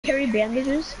carry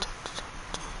bandages?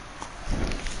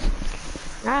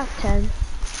 I have 10.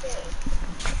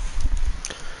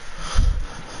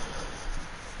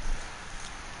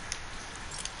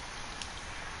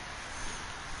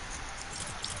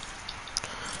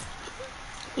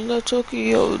 The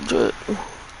Tokyo drip.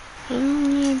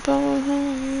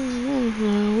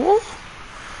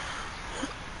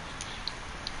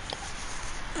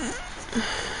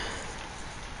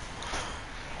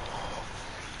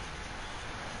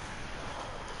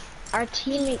 Our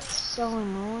teammate's so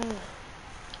annoying.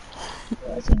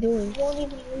 What's he doing? He won't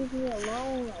even leave me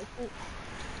alone. I think.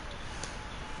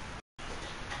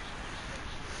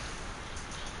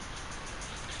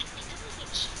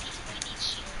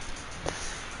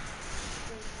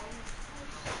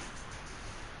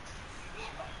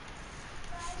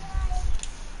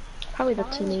 Probably the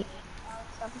teammate.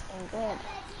 Something good.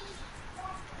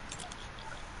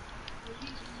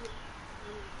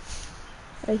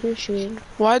 I hear shooting.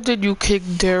 Why did you kick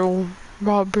Daryl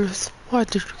Roberts? Why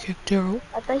did you kick Daryl?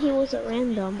 I thought he was at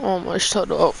random. Oh my, shut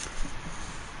up.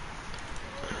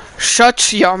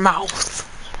 Shut your mouth.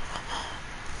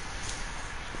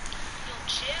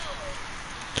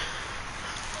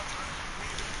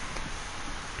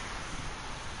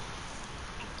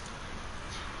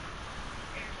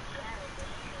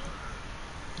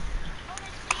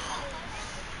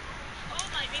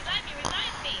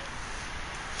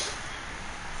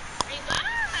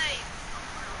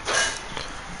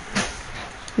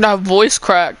 That voice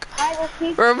crack.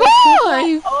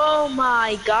 Revive! Oh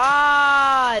my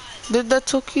god! Did that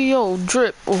Tokyo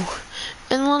drip? Oh.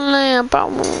 In the lamp, I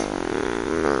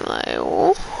like,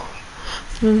 oh.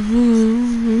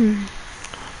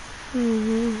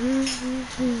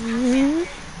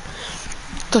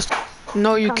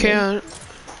 No, you can't.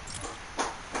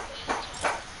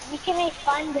 You can make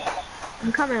fun of it.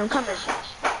 I'm coming.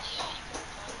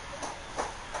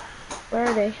 Where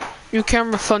are they? You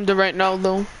can't refund it right now,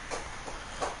 though.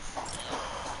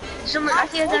 Someone, I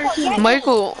see another team.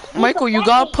 Michael, you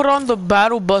gotta put on the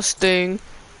battle bus thing,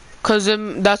 cause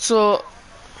that's a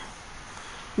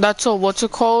what's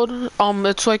it called?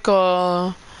 It's like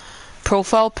a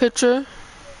profile picture.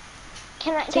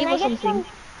 Can I get some?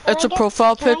 It's a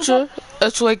profile picture.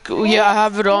 It's like, yeah, I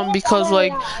have it on because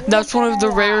like that's one of the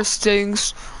rarest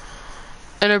things,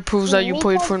 and it proves that you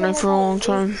played Fortnite for a long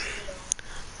time.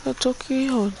 That's okay.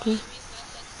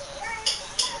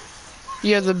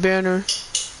 Yeah, the banner.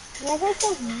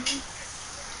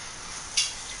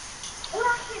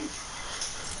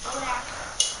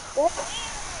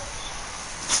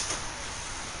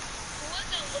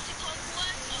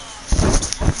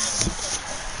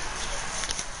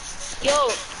 Yo.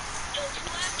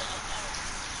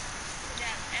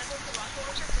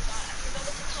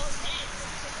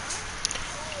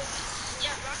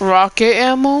 Rocket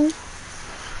ammo?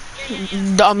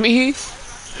 Dummy.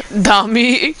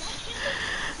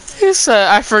 He said,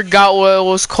 I forgot what it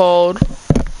was called.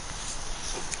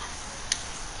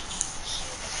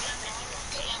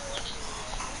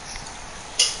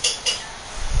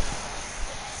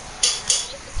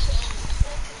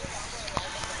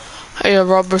 Yeah,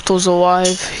 Robert was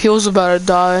alive. He was about to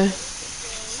die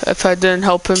if I didn't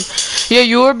help him. Yeah,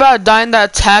 you were about to die in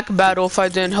that attack battle if I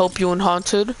didn't help you in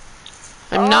Haunted.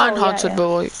 I'm not in Haunted, but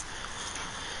like...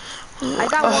 I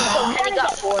got one, Penny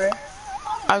got 4.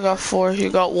 I got 4, you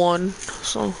got 1,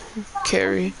 so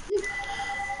carry.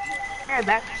 Alright,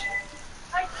 back.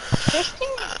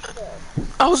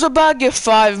 I was about to get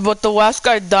 5, but the last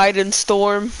guy died in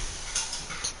Storm.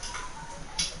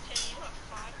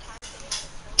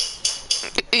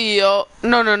 Yo,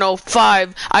 no,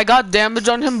 5. I got damage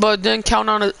on him, but it didn't count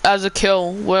on it as a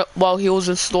kill while he was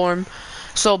in Storm.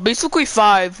 So basically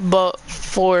 5, but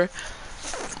 4.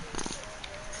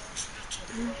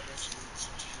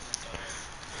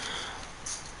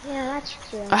 Yeah, that's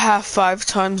true. I have 5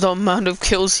 times the amount of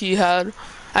kills he had.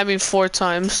 I mean 4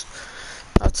 times.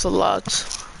 That's a lot.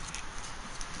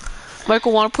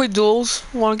 Michael, wanna play duels?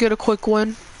 Wanna get a quick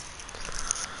win?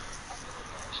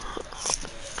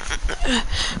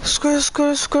 Skirt.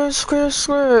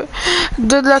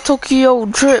 Did that Tokyo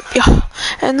drip, yeah.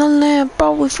 And the lamp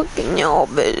probably fucking y'all,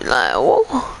 bitch. Like, whoa.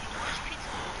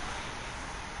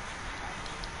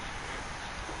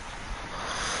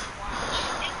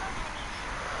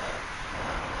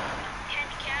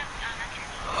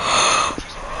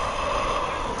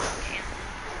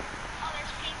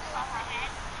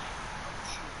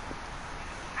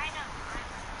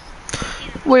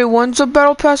 Wait, when's the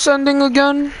battle pass ending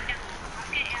again?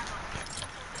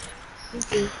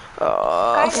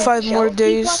 5 more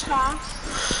days.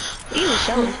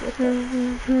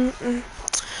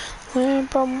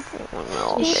 People,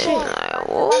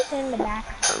 us in the back.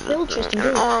 Build Tristan,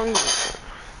 build.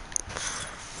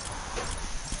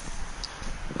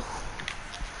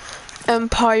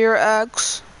 Empire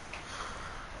X.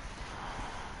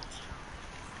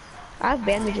 I have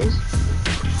bandages.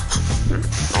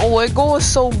 Oh, it goes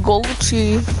so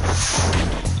goatee.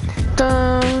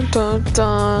 Dun dun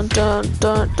dun dun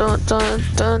dun dun dun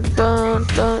dun dun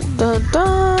dun dun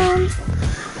dun.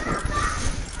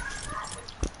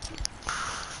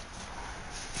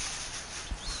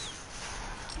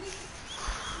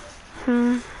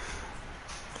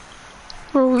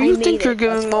 Bro, you think you're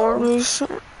giving more orders?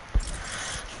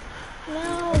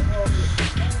 No.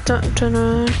 Dun dun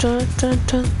dun dun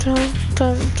dun dun dun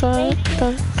dun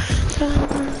dun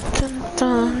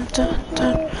dun dun dun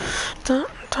dun.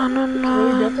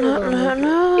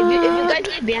 If you guys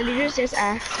need bandages, just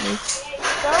ask me.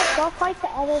 Go fight the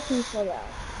other people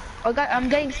though. I'm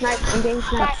getting sniped.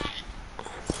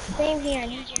 Same here. I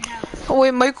need your help. Oh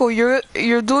wait, Michael, you're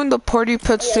doing the party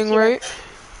pets thing, right?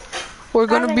 We're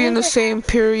gonna be in the same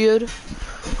period.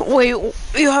 Wait,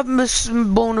 you have Miss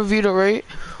Bonavita, right?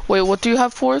 Wait, what do you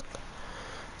have for it?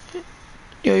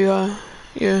 Yeah.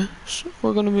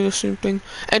 We're gonna be the same thing,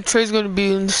 and Trey's gonna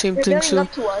be in the same thing too.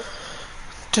 Up to us.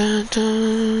 Dun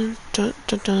dun dun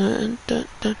dun dun dun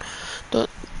dun dun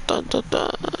dun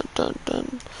dun dun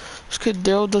dun. This kid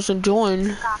Daryl doesn't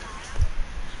join.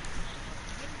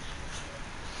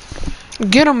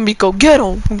 Get him, Miko! Get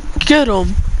him! Get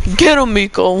him! Get him,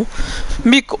 Miko!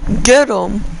 Miko, get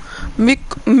him!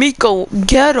 Miko,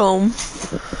 get him!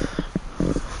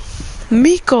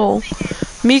 Miko,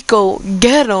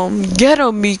 get him! Get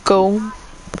him, Miko!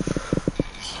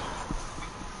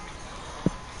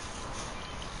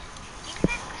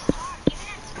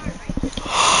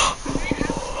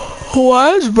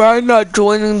 Why is Brian not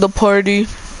joining the party?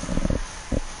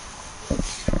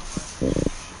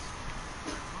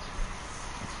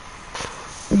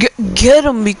 Get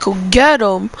him, Miko, get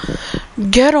him!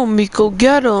 Get him, Miko,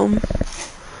 get him!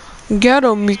 Get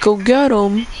him, Miko, get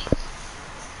him!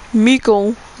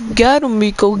 Miko, get him,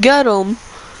 Miko, get him!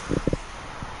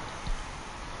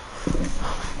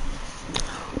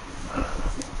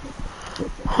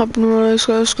 Hop in the right,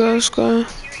 sky.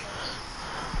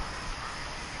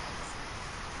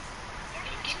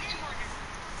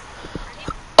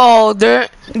 Oh, they're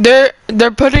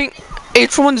putting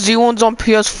H1Z1s on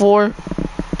PS4.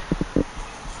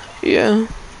 Yeah.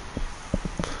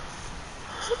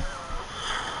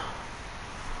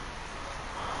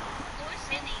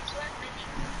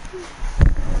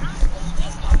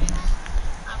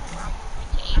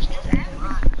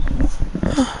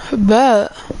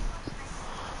 Bet.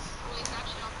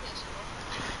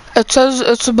 It says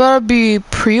it's about to be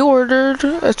pre-ordered.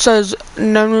 It says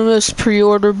anonymous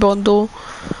pre-order bundle.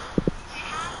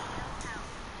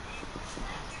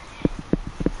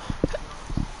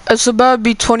 It's about to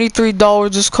be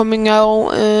 $23. It's coming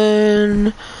out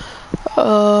in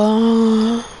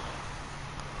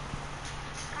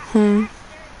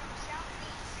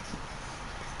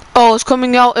Oh, it's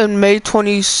coming out in May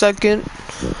 22nd.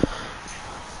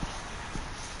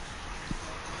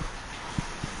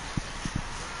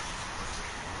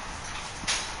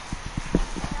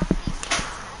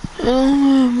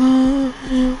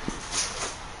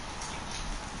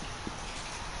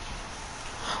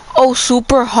 Oh,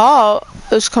 Super Hot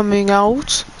is coming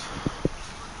out.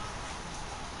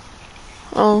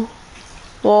 Oh,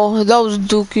 well, that was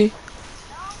Dookie.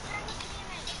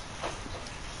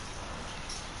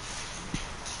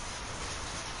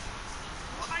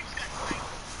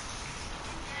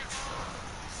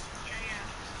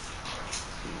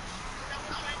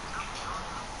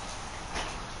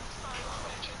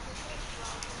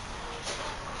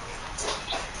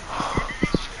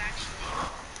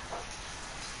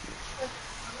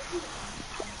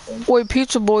 Wait,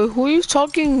 Pizza Boy, who are you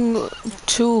talking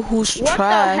to? Who's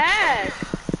trash?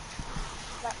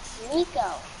 What the heck?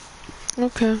 Nico.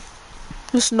 Okay.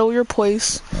 Just know your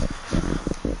place.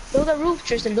 Build a roof,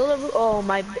 Tristan. Build a roof. Oh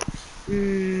my.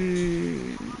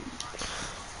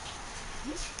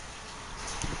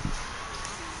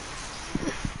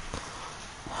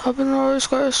 Hop in the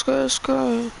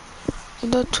sky.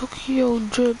 With that Tokyo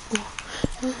drip.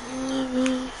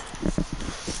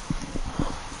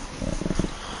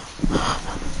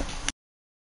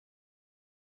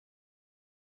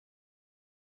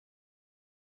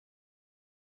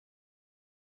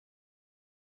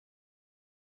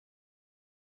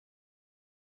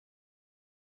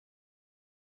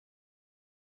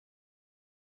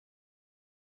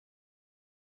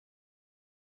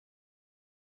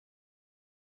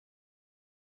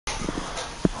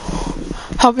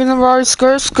 Hop in the Rari,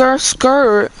 skirt, skirt,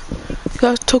 skirt.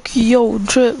 Got Tokyo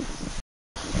drip.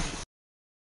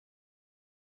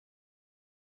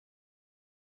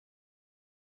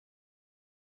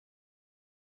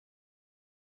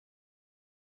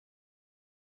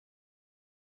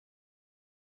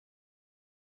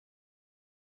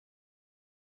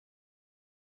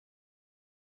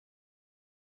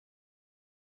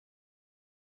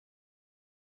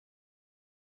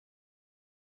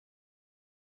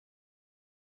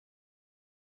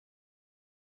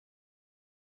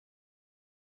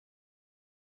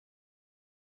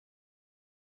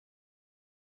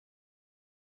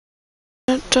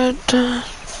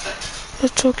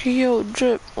 The Tokyo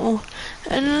drip. Oh,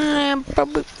 and then I'm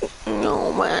probably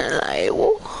no man like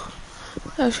oh.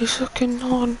 As he's sucking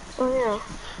on. Oh yeah.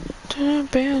 Then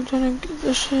band gonna get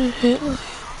this shit hit like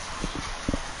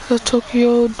the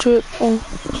Tokyo drip. Oh,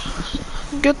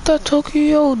 get that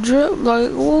Tokyo drip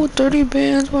like whoa. 30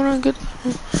 bands when I get.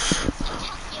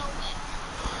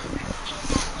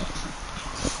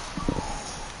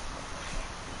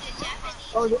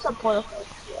 Oh, this is a portal.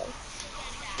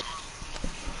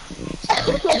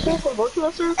 Go to a circle. Go to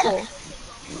a circle.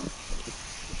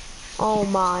 Oh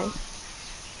my.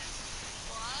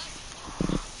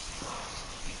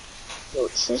 Yo,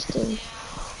 Tristan.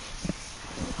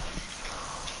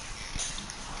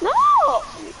 No!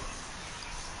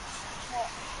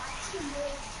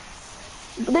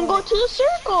 Then go to the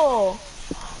circle.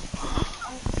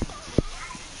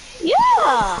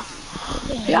 Yeah.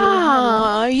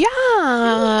 Yeah,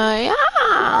 yeah,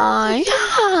 yeah,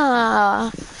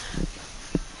 yeah.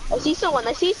 I see someone.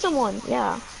 I see someone.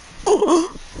 Yeah.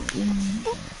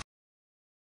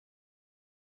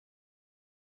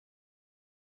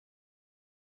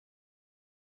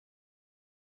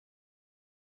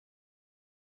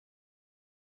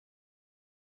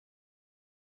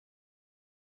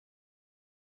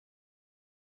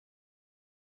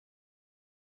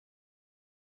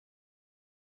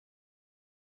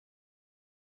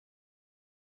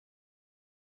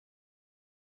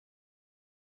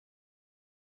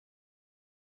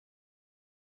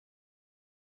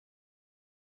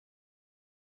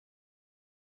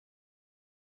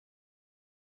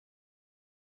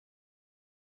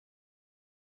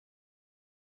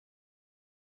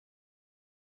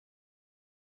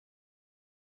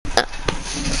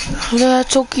 The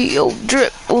Tokyo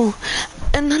drip. Oh,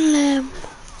 and then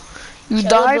you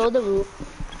died. Build the roof.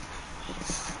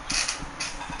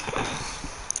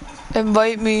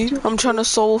 Invite me. I'm trying to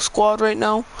solo squad right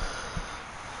now.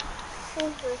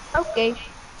 Okay.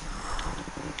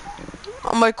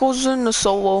 Michael's in the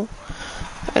solo,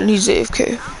 and he's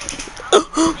AFK.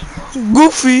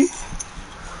 Goofy.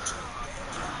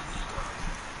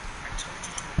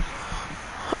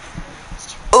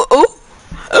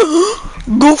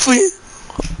 Goofy.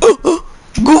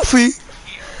 Goofy.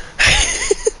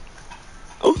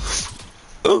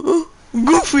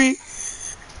 Goofy.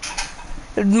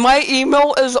 My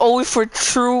email is only for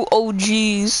true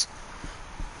OGs.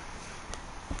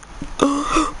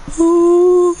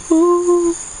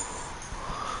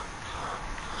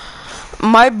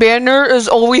 My banner is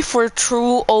only for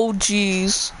true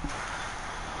OGs.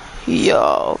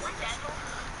 Yo.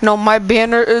 No, my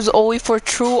banner is only for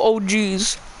true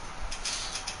OGs.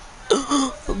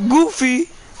 Goofy.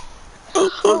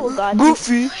 Oh god.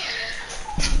 Goofy.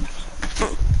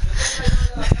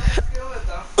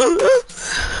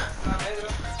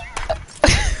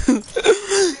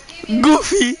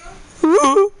 Goofy.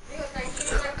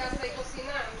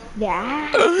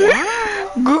 Yeah. Yeah.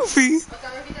 Goofy.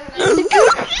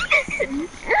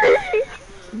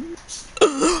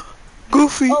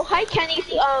 Goofy. Oh, hi Kenny.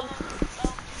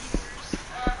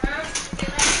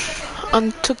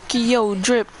 On Tokyo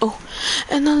drip. Oh,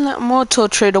 and then let Moto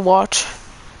Trader watch.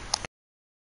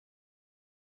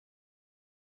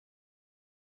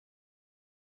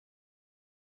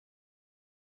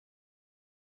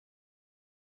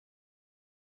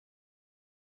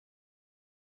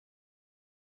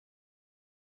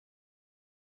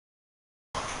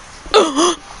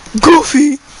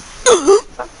 Goofy.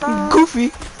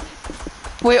 Goofy.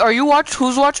 Wait, are you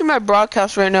who's watching my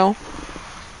broadcast right now?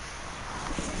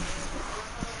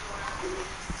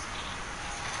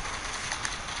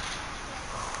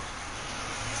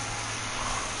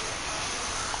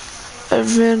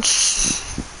 Advance.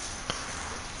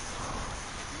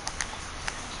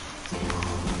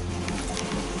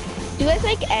 Do you guys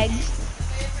like eggs?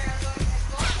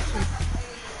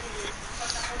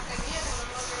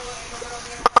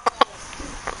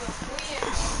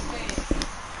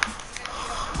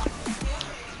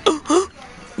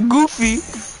 Goofy.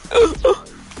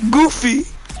 Goofy.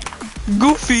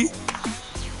 Goofy.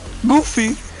 Goofy.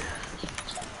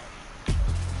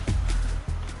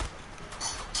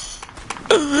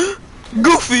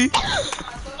 Goofy.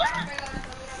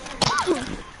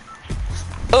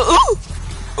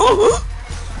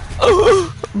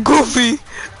 Goofy.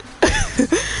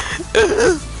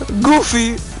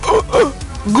 Goofy.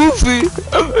 Goofy.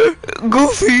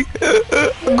 Goofy.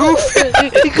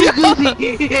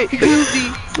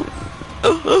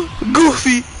 Goofy.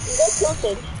 Goofy.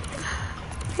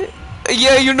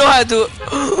 Yeah, you know how to.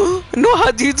 No,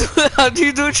 how do you do it? How do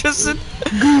you do it, Tristan?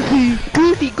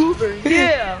 Goofer.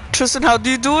 Yeah. Tristan, how do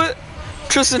you do it?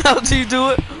 Tristan, how do you do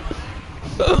it?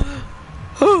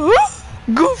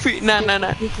 Goofy. Nah.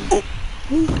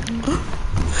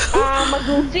 I'm a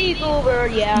goofy goober,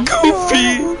 yeah.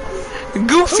 Goofy.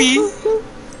 Goofy.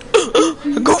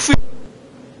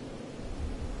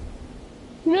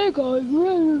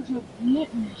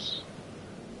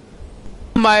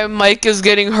 My mic is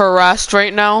getting harassed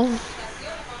right now.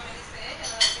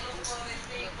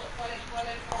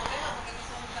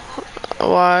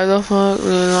 Why the fuck they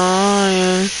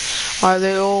lying? Why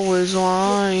they always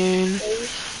lying?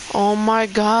 Oh my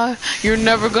god, you're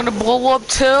never gonna blow up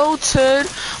Tilted.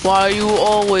 Why are you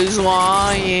always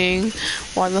lying?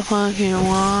 Why the fuck you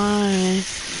lying?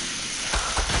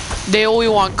 They only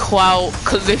want clout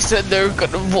because they said they're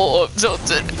gonna blow up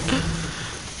Tilted.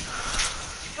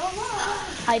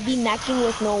 I be matching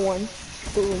with no one.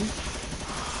 Boom.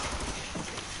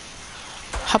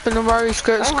 Hop in the Rari,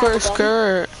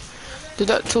 skirt. Did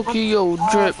that Tokyo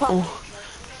drip? Oh.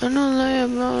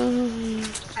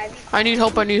 I need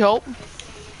help.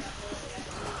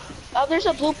 Oh, there's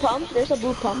a blue pump. I'm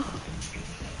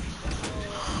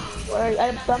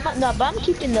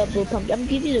keeping the blue pump. I'm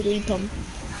giving you the green pump.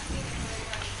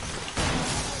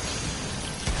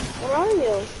 Where are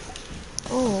you?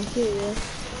 Oh, here you are.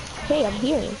 Hey, I'm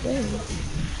here.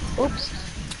 Oops.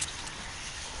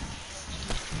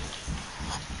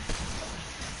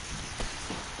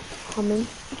 Coming.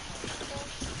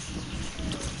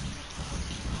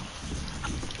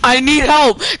 I need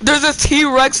help. There's a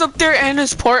T-Rex up there and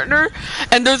his partner,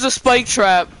 and there's a spike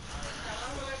trap.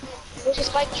 There's a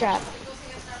spike trap.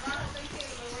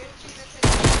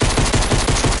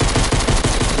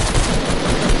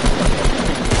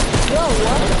 Yo,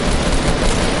 what?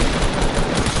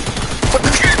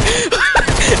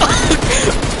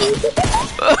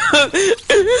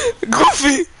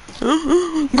 Goofy.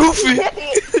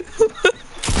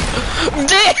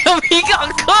 Damn, he got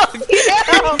cooked. He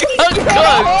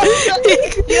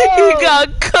got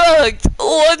cooked.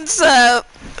 One tap.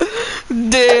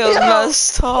 Damn,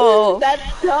 that's tough.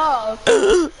 That's tough.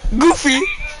 Goofy.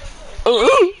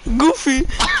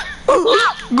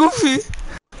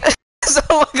 Sound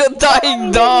like a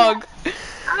dying dog.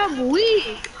 I'm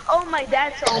weak. Oh, my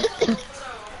dad's home.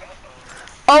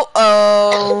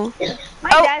 Oh. My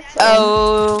dad's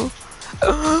home.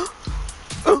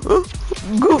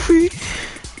 Goofy.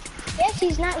 Yes,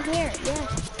 he's not here. Yes.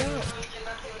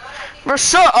 For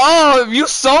sure. Oh, you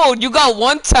sold. You got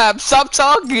one tap. Stop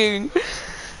talking.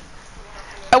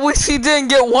 At least he didn't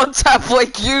get one tap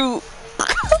like you.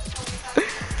 I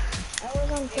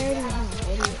was on 30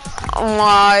 health.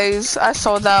 Lies. I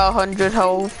sold that 100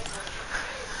 health.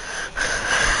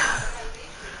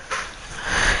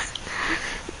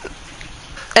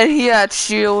 And he had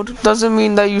shield. Doesn't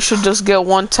mean that you should just get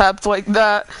one tapped like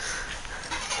that.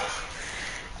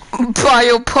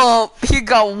 Bio pump. He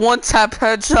got one tap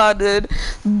headshotted.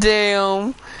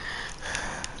 Damn.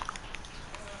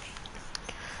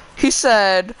 He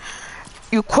said,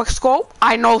 "You quick scope?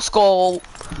 I know scope."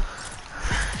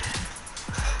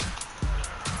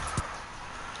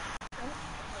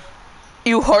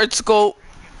 You hard scope.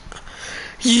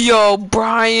 Yo,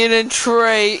 Brian and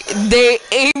Trey, they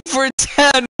aim for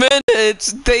 10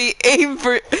 minutes.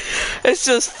 It's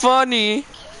just funny.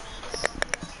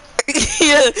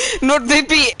 Yeah, no, they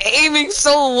be aiming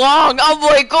so long. I'm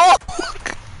like, oh,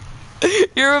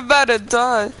 you're about to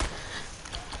die.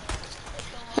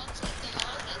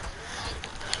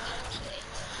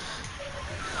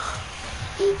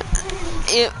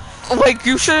 Like,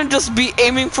 you shouldn't just be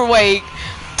aiming for like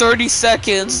 30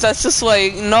 seconds. That's just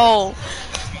like, no.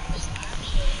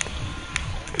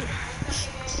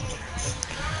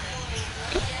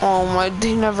 Oh my,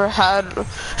 they never had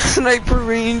sniper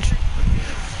range.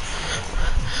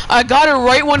 I got it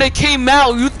right when it came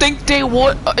out. You think they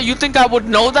would? You think I would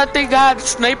know that they got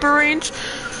sniper range?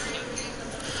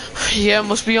 Yeah, it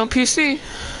must be on PC.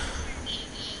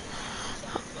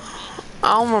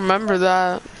 I don't remember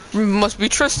that. Must be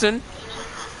Tristan.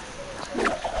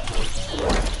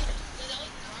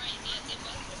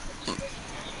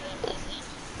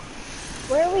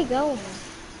 Where are we going?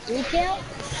 Retail?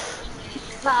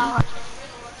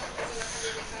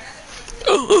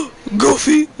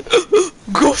 Goofy,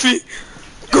 Goofy,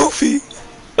 Goofy,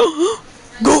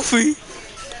 Goofy,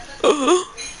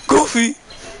 Goofy,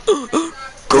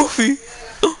 Goofy,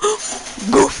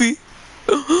 Goofy.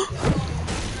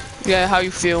 Yeah, how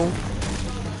you feel?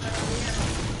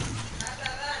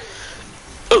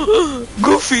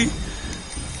 Goofy,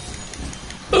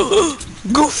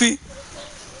 Goofy.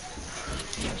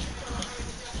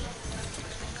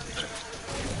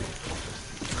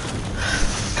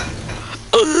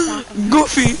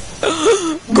 Goofy,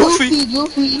 Goofy.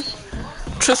 Goofy.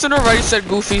 Tristan already said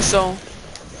Goofy, so.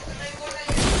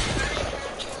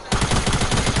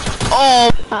 Oh.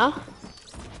 Huh?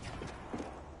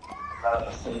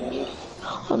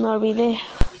 I'm not really there.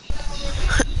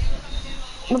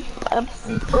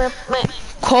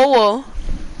 Koa,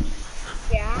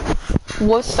 Yeah.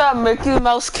 what's that Mickey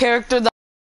Mouse character that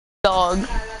dog?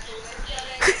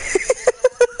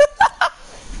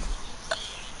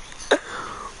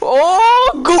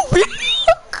 Oh, Goofy.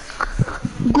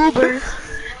 Goober.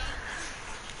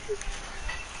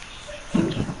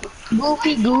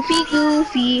 Goofy.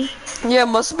 Yeah, it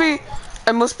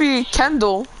must be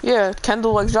Kendall. Yeah,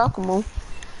 Kendall likes Giacomo.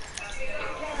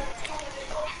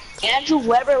 Andrew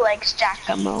Weber likes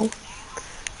Giacomo.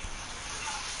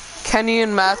 Kenny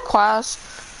in math class.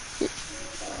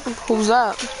 Who's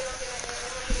that?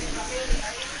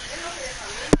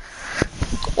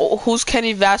 Oh, who's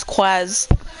Kenny Vasquez?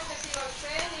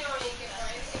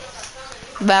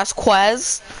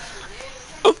 Vasquez?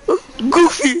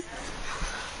 Goofy.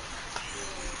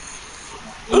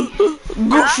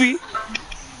 Goofy.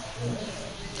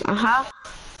 Uh-huh.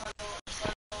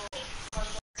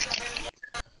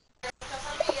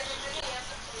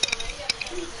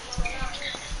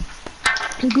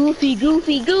 Goofy.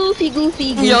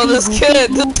 Yo, this kid.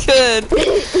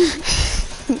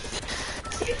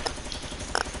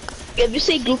 If you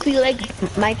say Goofy like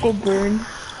Michael Byrne.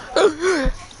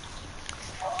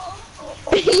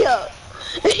 Yo.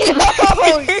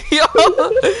 Yo.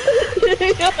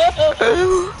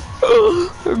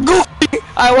 Goofy.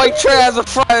 I like Trey as a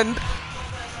friend.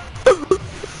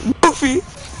 Goofy.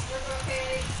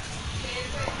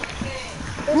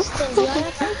 Kristen, do you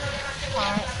wanna play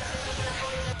Quack?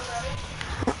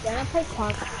 Do you wanna play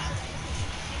Quack?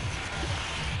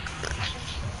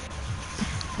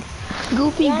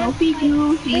 Goofy.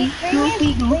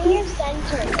 Bring your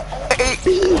center.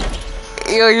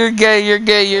 Yo, you're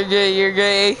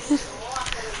gay.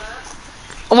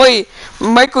 Wait,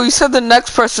 Michael, you said the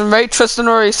next person, right? Tristan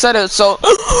already said it, so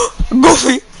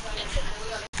Goofy.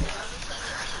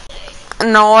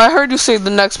 No, I heard you say the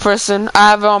next person. I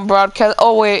have it on broadcast.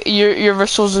 Oh wait, your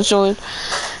verse wasn't showing.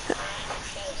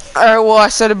 Alright, well I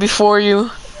said it before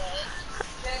you.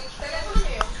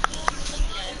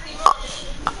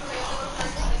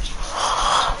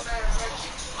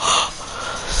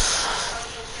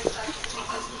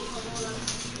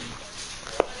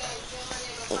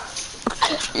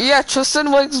 Yeah,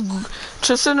 Tristan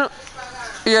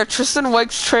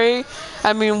likes Trey.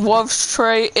 I mean, loves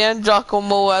Trey and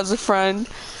Giacomo as a friend.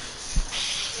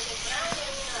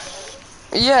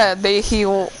 Yeah, he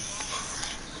won't.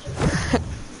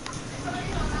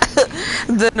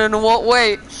 Then in what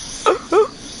way? Oh,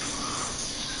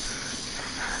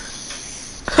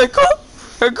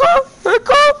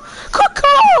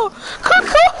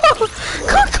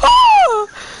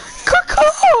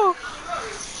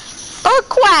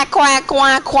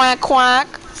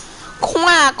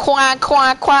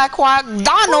 quack,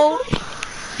 Donald.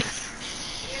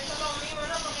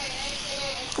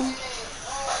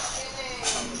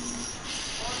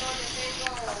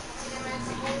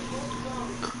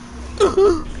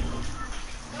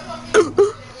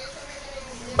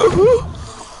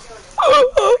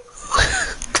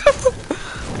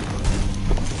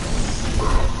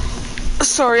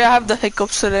 Sorry, I have the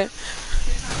hiccups today.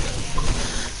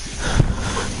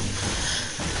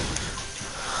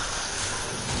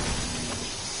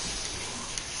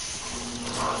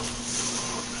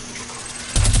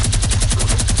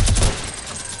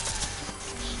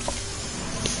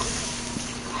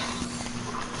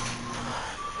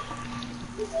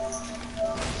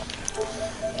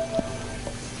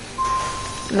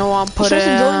 No, I'm putting.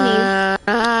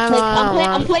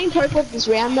 I'm playing purple. It's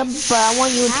random, but I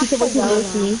want you and people to go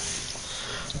with me.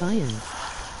 Science.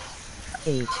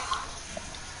 8.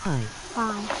 Hi.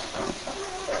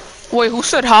 Wait, who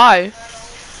said hi?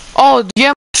 Oh,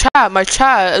 yeah, my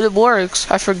chat, it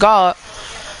works. I forgot.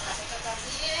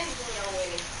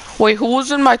 Wait, who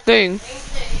was in my thing?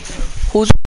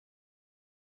 Who's?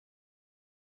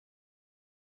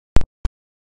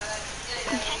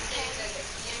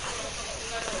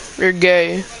 You're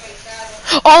gay.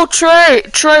 Oh, Trey,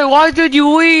 why did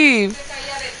you leave?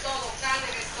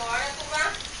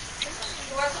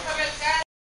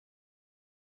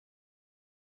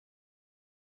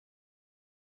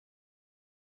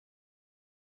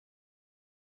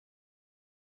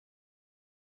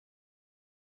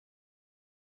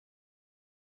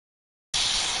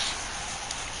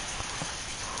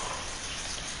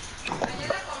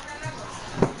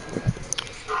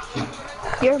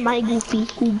 You're my goofy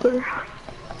goober.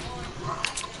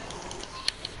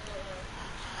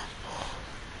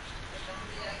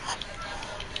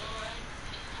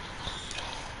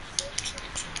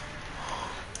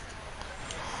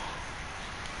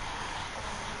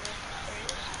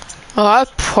 Oh, I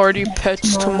have party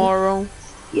pets tomorrow.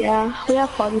 Yeah, we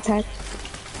have party pets.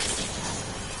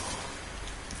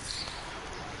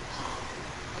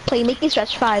 Playmaking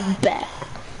stretch 5, bet.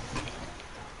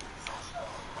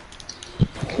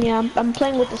 Yeah, I'm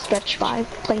playing with the stretch 5.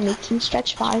 Playmaking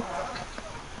stretch 5.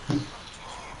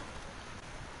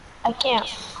 I can't.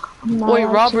 I'm not Wait,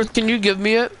 allowed Robert, to. can you give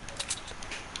me it?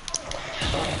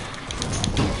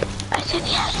 I said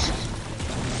yes.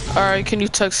 Alright, can you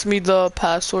text me the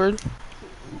password?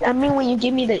 I mean, when you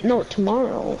give me the note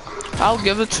tomorrow. I'll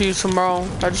give it to you tomorrow.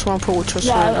 I just want to put with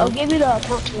Tristan Yeah, right I'll now. give you the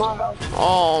account tomorrow.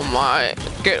 Oh my.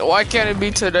 Why can't it be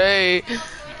today?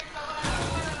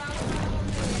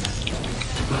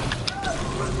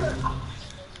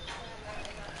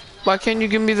 Why can't you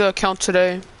give me the account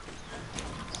today?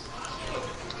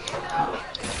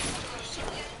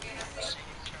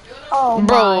 Oh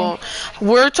Bro, my.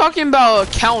 we're talking about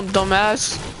account,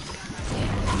 dumbass.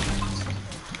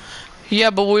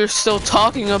 Yeah, but we're still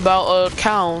talking about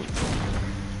account.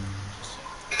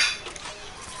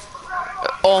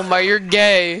 Oh my, you're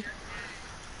gay.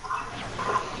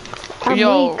 I'm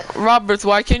Yo, weak. Robert,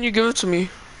 why can't you give it to me?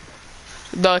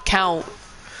 The account.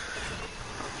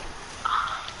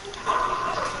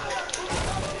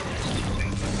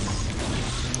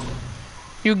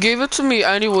 You gave it to me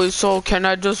anyway, so can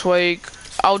I just like,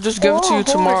 I'll just give it to you Hold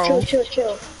on, tomorrow.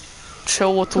 chill.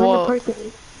 Chill with I'm gonna what? park with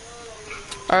me.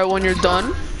 Alright, when you're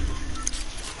done?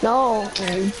 No.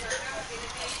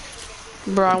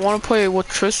 Bro, I want to play with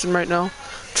Tristan right now.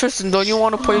 Tristan, don't you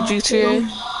want to play GTA?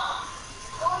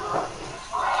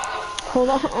 Hold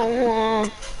on.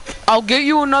 I'll get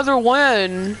you another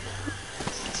win.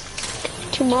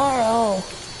 Tomorrow.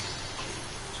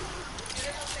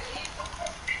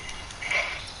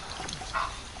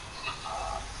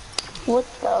 What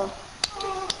the?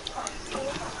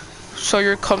 So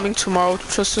you're coming tomorrow,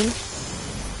 Tristan?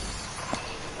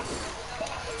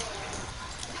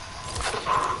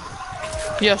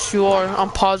 Yes, you are. I'm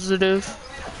positive.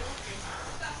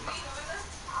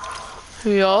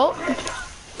 Yup.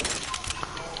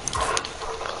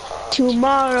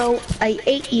 Tomorrow I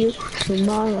ate you.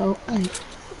 Tomorrow I.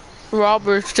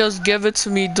 Robert, just give it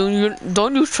to me.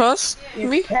 Don't you trust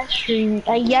me? Pressuring.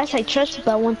 Yes, I trust you,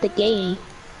 but I want the game.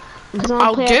 Cause I wanna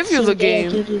I'll play at the give you the same day I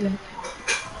game. give you the.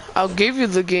 I'll give you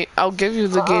the game. I'll give you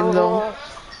the game though.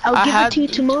 I'll give it to you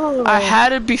tomorrow. I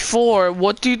had it before.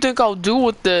 What do you think I'll do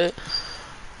with it?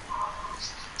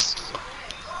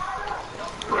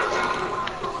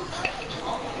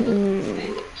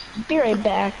 Be right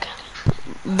back.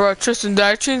 Bro, Tristan, did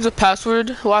I change the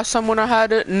password last time when I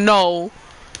had it? No.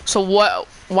 So what?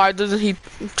 Why doesn't he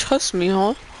trust me,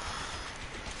 huh?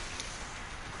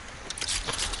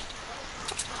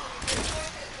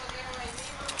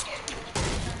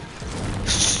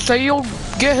 Say you'll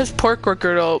get his park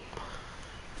record up.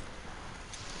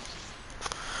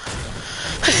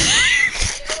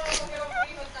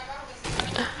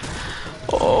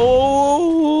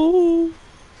 Oh,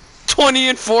 20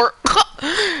 and 4.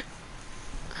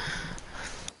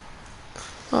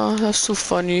 Oh, that's so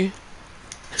funny.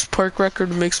 His park record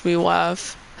makes me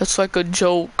laugh. That's like a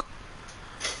joke.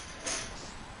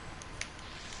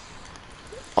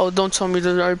 Oh, don't tell me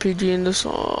there's an RPG in this.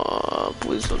 Oh,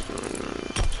 please don't.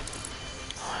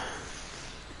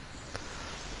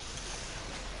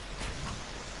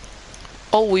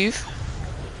 Oh, weave.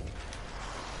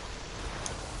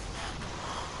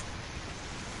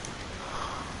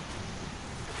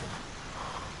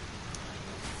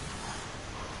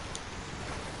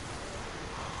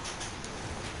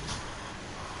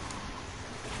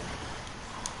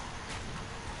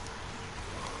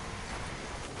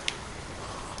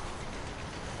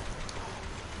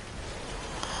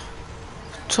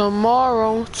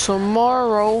 Tomorrow,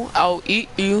 I'll eat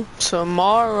you.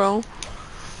 Tomorrow.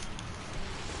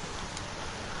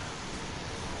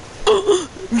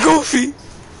 Goofy.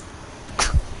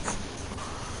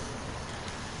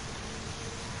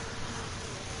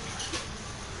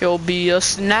 It'll be a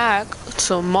snack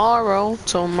tomorrow.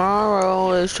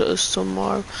 Tomorrow, it's just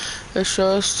tomorrow. It's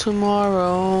just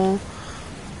tomorrow.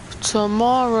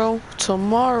 Tomorrow,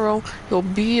 tomorrow, it'll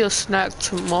be a snack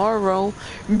tomorrow.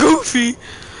 Goofy!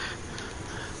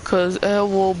 Cause it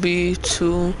will be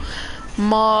tomorrow.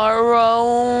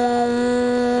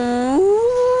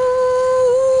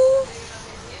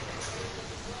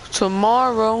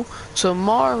 Tomorrow,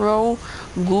 tomorrow,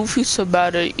 Goofy's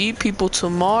about to eat people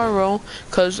tomorrow,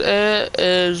 cause it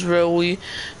is really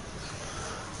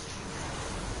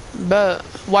bad.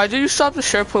 Why did you stop the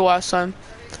share play last time?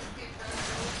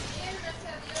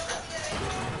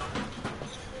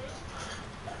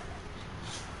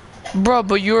 Bro,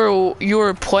 but you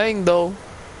were playing though.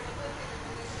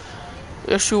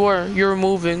 Yes, you were. You were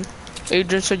moving.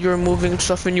 Adrian said you were moving and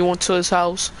stuff, and you went to his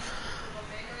house.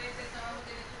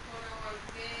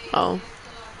 Oh.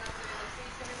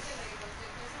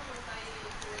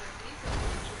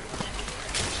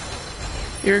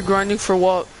 You're grinding for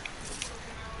what?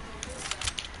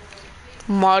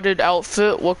 Modded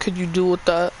outfit? What could you do with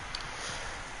that?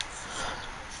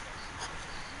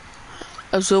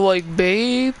 Is it like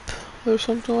Babe or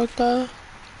something like that?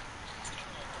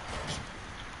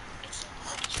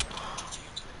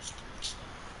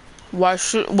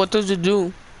 What does it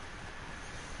do?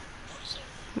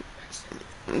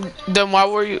 Then why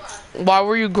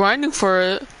were you grinding for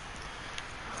it?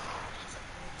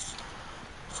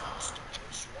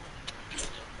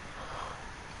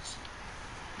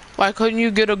 Why couldn't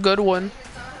you get a good one?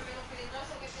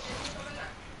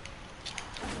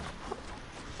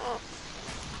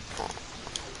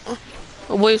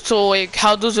 Wait, so like,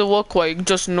 how does it look like?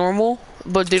 Just normal,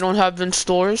 but they don't have in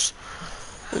stores?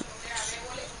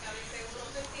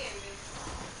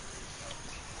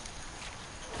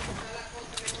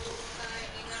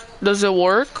 Does it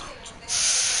work?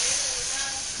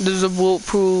 Does the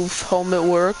bulletproof helmet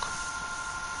work?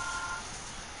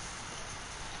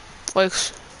 Like,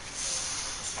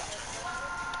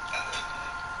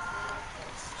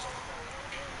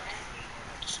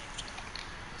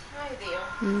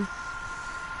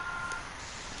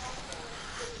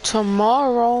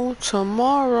 tomorrow,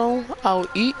 tomorrow, I'll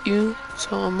eat you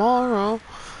tomorrow.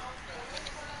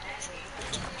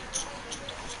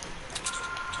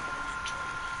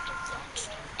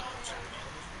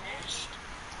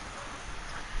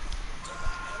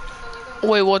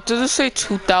 Wait, what did it say?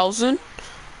 2,000?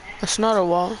 That's not a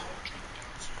lot.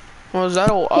 Was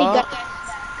that a lot?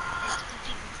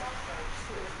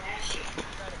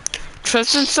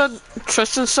 Tristan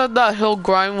said that he'll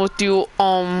grind with you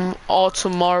all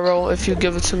tomorrow if you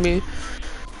give it to me.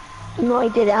 No, I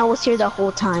didn't. I was here the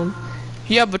whole time.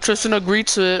 Yeah, but Tristan agreed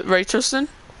to it, right, Tristan?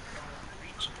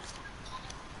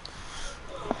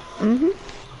 Mhm.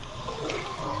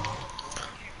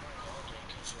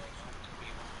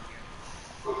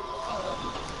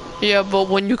 Yeah, but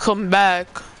when you come back.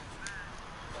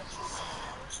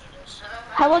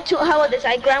 How about this?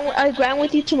 I grind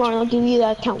with you tomorrow. I'll give you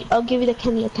the account. I'll give you the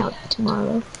Kenny account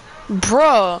tomorrow.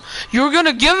 Bruh, you were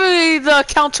gonna give me the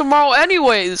account tomorrow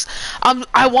anyways.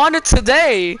 I want it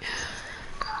today.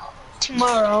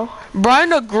 Tomorrow.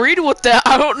 Brian agreed with that.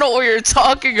 I don't know what you're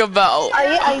talking about.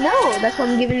 I know. That's why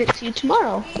I'm giving it to you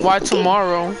tomorrow. Why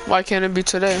tomorrow? Why can't it be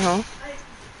today, huh?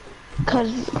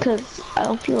 Cause I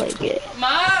don't feel like it.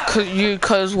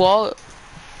 Cause what?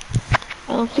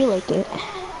 I don't feel like it.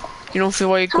 You don't feel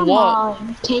like Come what?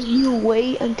 on. Can't you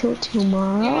wait until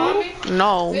tomorrow?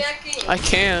 No, I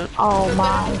can't. Oh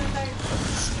my.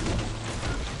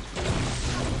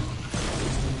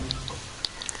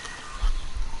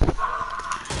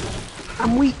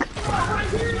 I'm weak.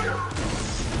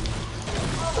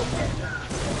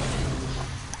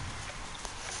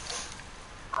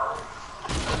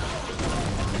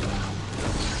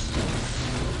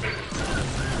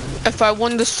 If I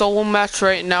win the solo match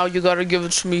right now, you gotta give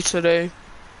it to me today.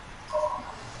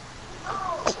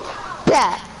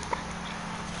 Bet.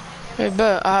 Hey,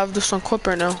 bet. I have this on clip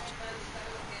right now.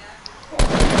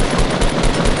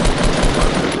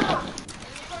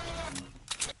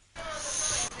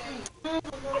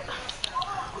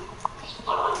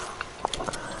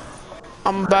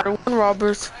 I'm about to win,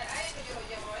 Robert.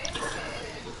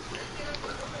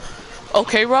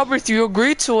 Okay, Robert, you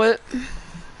agreed to it.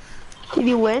 Did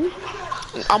you win?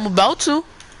 I'm about to.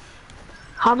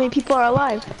 How many people are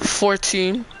alive?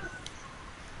 14.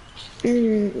 Are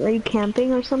you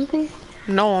camping or something?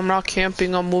 No, I'm not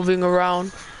camping. I'm moving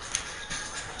around.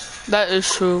 That is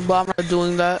true, but I'm not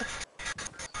doing that.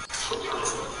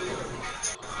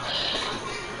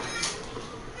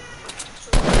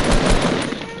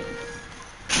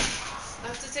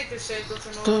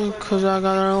 Cause I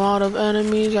got a lot of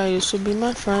enemies that used to be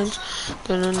my friends.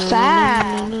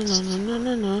 Facts.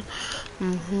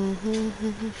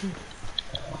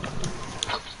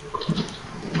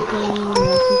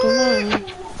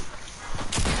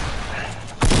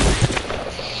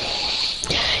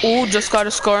 Ooh, just got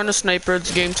a scar on a sniper.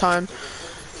 It's game time.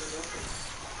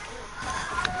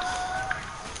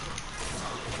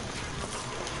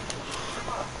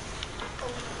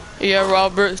 Yeah,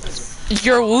 Robert,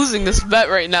 you're losing this bet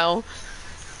right now.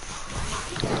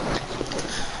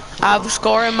 I have a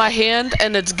scar in my hand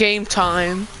and it's game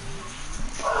time.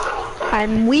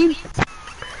 I'm weak.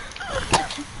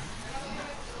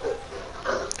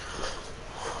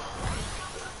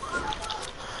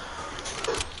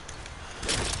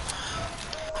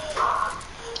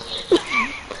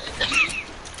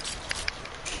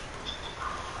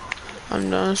 I'm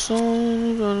done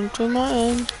soon, running to my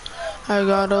end. I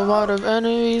got a lot of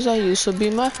enemies that used to be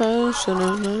my friends.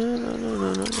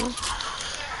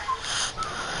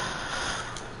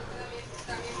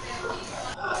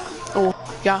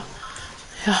 Oh, yeah.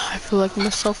 Yeah, I feel like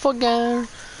myself again.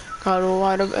 Got a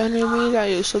lot of enemies that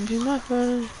used to be my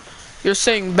friends. You're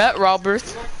saying bet, Robert.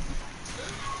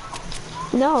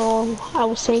 No, I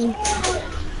was saying.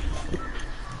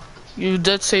 You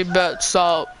did say bet,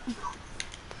 stop.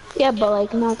 Yeah, but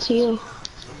like not to you.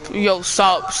 Yo,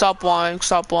 stop lying.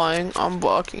 I'm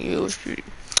blocking you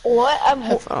What?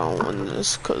 if I don't win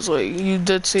this, cause like you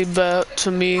did say bet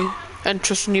to me, and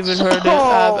Tristan even heard it.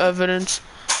 I have So, evidence.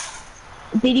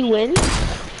 did you win?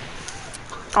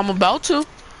 I'm about to.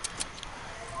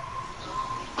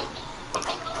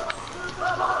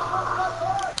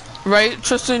 Right,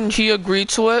 Tristan? He agreed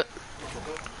to it.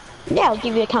 Yeah, I'll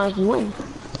give you a count if you win.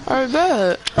 I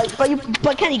bet.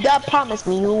 But Kenny, God promised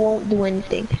me you won't do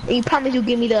anything. And you promised you'll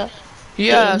give me the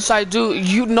Yes, I do.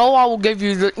 You know I will give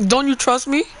you the. Don't you trust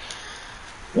me?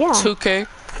 yeah. 2K.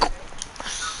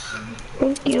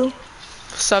 Thank you.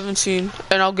 17,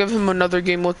 and I'll give him another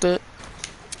game with it.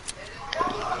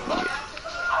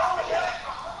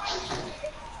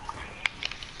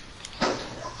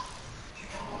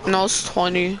 No, it's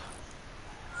 20.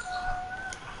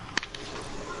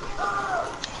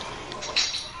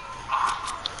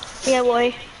 Yeah,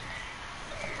 boy.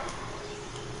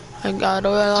 I got a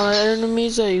lot of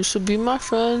enemies that used to be my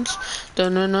friends. I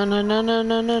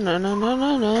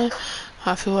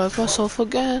feel like myself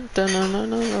again.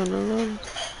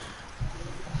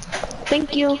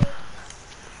 Thank you. I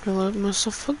feel like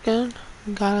myself again.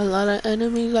 Got a lot of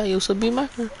enemies that used to be my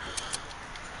friends.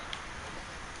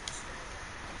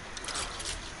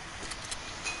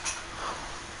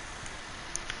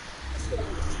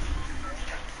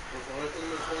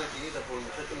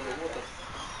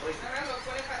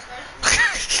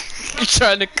 You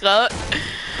trying to cut?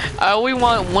 I only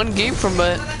want one game from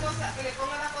it.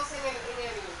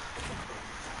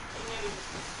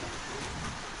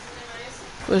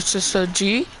 It's just a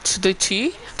G to the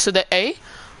T to the A,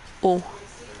 O,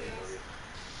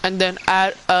 and then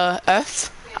add a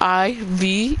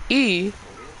FIVE.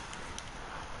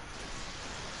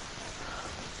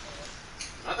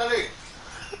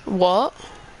 What?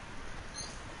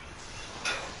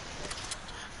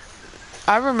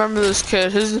 I remember this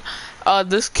kid.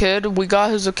 This kid. We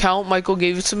got his account. Michael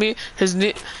gave it to me.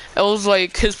 It was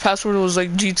like his password was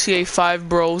like GTA 5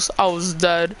 Bros. I was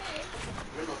dead.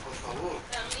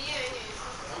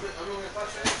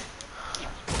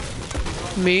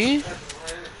 Me?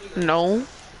 No.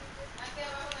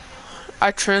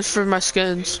 I transferred my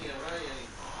skins.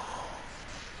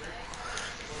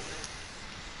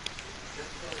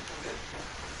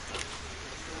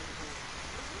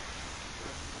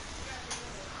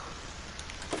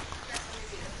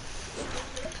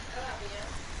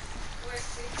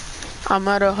 I'm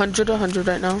at 100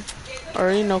 right now.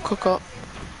 Already no cook up.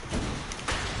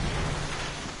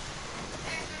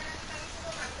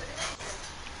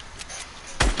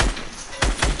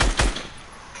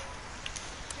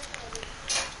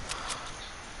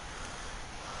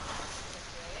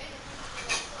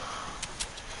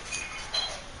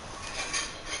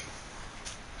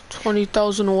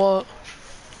 $20,000 what?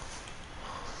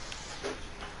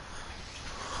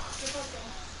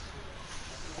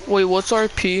 Wait, what's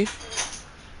RP?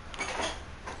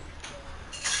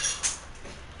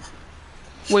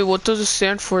 Wait, what does it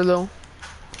stand for though?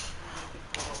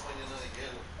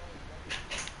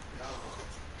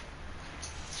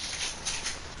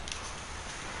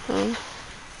 Huh?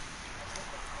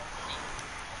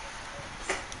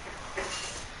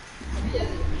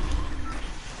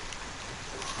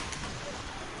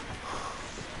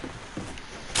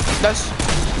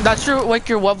 That's your like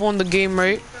your level in the game,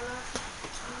 right?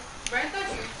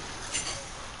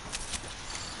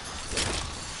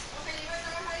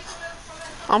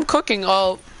 I'm cooking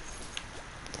up.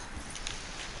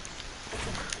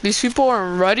 These people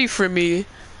aren't ready for me.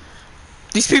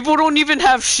 These people don't even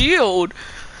have shield.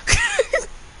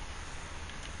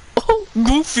 Oh,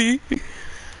 Goofy.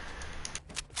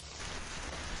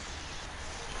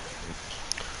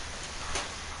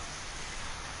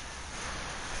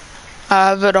 I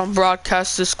have it on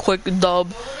broadcast, this quick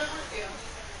dub.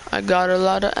 I got a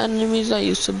lot of enemies that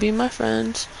used to be my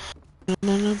friends. I'm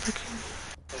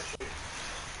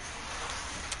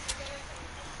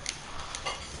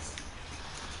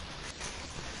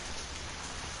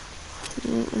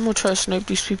gonna try to snipe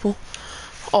these people.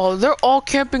 Oh, they're all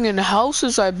camping in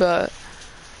houses, I bet.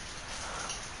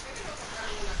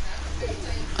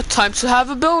 Time to have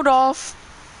a build off.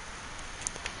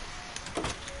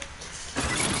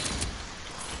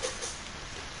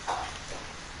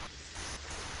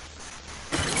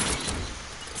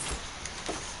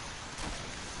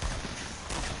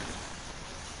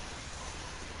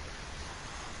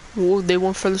 Whoa, they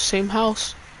went for the same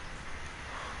house.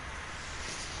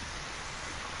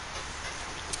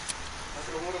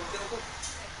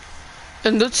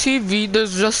 In the TV,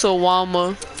 there's just a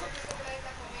llama.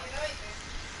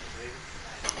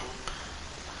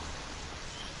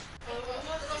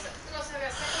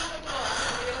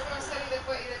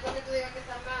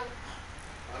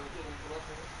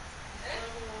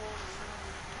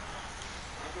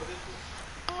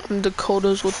 I'm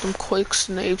Dakotas with them quick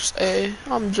snipes,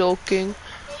 I'm joking.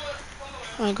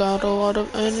 I got a lot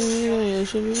of enemies,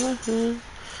 should be my friend.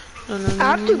 I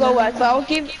have to go back, but I'll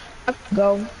give.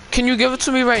 Go. Can you give it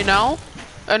to me right now?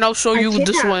 And I'll show you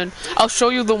this one. I'll show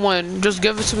you the one. Just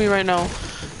give it to me right now.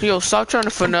 Yo, stop trying to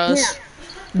finesse.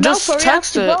 Just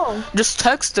text it. Just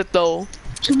text it though.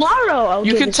 Tomorrow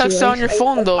you can text it on your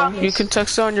phone though. You can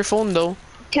text it on your phone though.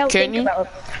 Can you?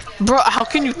 Bro, how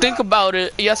can you think about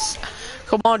it? Yes.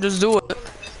 Come on, just do it.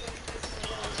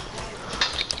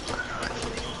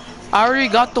 I already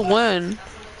got the win.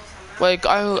 Like,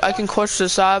 I can clutch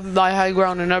this. I have my high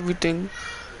ground and everything.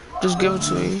 Just give it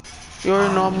to me. You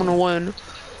already know I'm gonna win.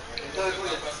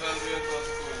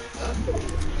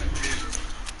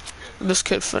 This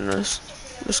kid finished.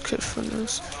 This kid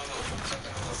finished.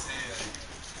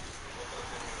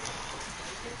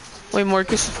 Wait,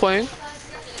 Marcus is playing?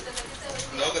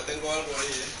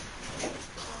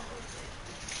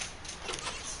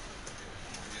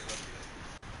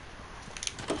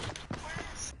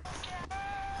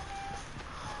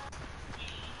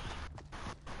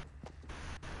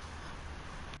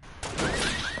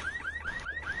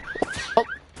 Oh,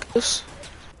 this.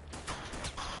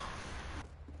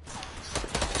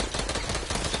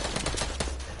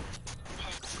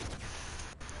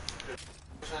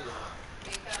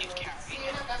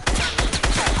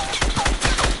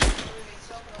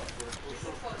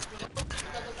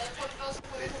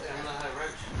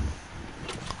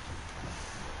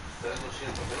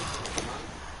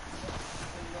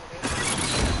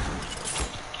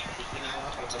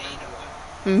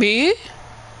 Me?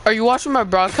 Are you watching my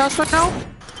broadcast right now?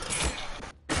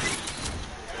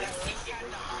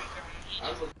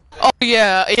 Oh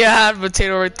yeah, I had a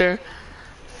potato right there.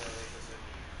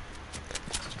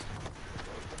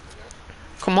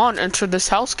 Come on, enter this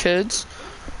house, kids.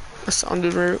 That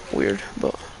sounded very weird,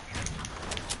 but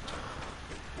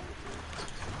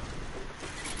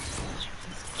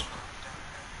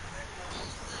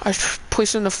I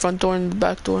placed in the front door and the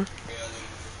back door.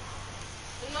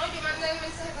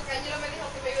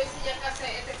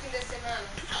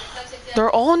 They're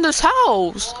all in this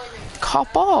house.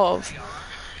 Cop off.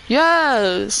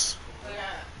 Yes.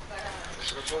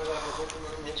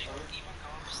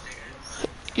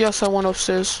 Yes, I went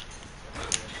upstairs.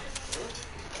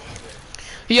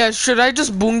 Yeah, should I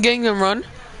just boom gang and run?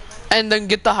 And then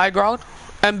get the high ground?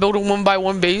 And build a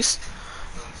 1x1 base?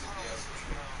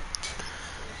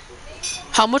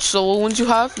 How much solo wins you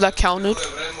have? That counted?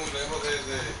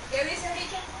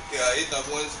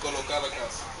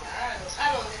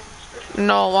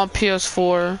 No, on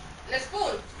PS4.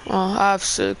 I have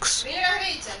 6.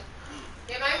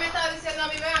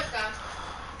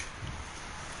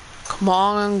 Come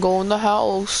on, go in the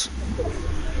house.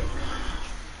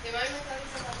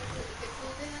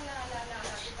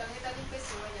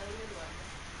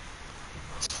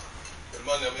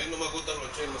 Hermano, a mí no me gustan los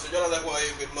chismes. Yo la dejo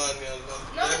ahí, mi hermano.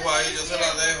 La dejo ahí, yo se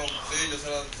la dejo. Sí, yo se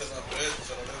la presto,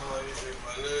 se la dejo ahí.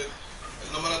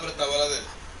 Él no me la prestaba, la de él.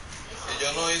 Y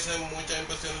yo no hice muchas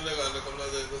inversiones legales con la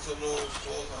de él. Eso no es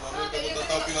cosa. Mami, que usted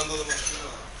está opinando demasiado.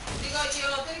 Digo,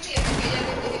 yo te entiendo que ella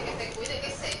le tiene que te cuide,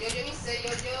 qué sé yo ni sé.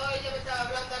 Ella me estaba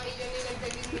hablando a mí, yo ni le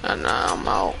entendí. Nah, I'm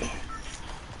out.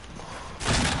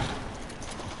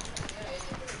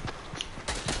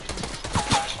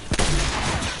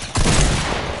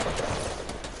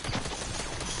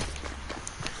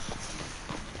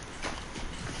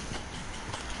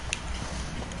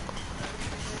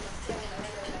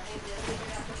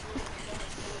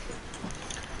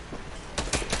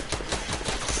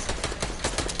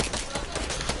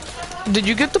 Did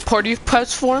you get the party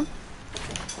pets form?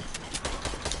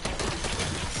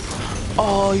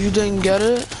 Oh, you didn't get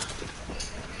it?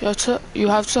 You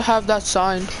have to have that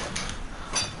signed.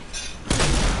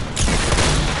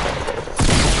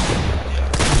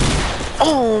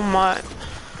 Oh my.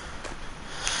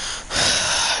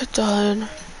 Done.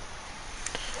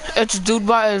 It's due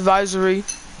by advisory.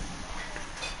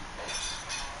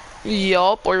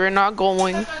 Yup, or you're not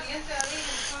going. I'm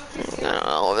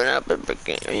gonna open up a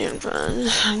beginning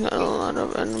friends. I got a lot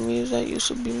of enemies that used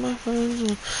to be my friends.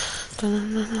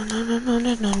 Gonna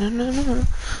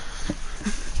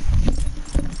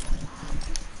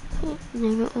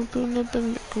open up a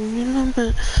beginning.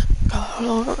 Got a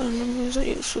lot of enemies that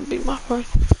used to be my friends.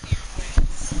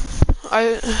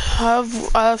 I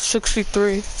have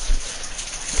 63.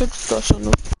 Good discussion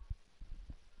though.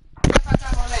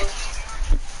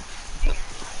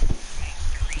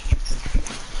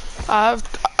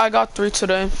 I got 3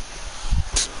 today.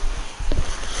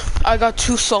 I got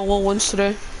 2 solo ones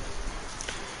today.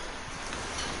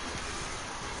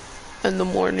 In the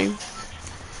morning.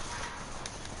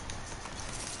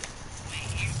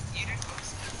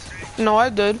 No, I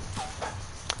did.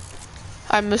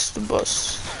 I missed the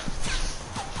bus.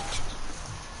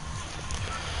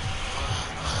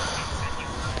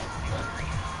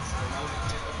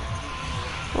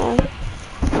 Oh.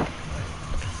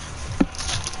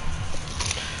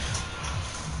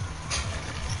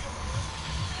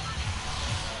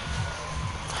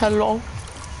 Hello.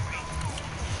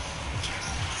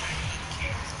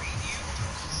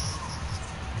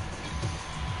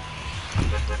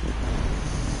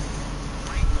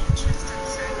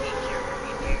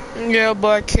 Yeah, but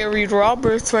I carried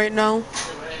Roberts right now.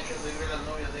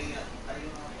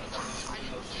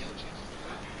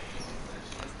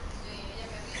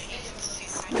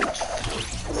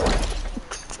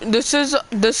 This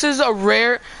is a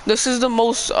rare. This is the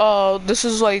most. This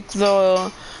is like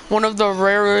the one of the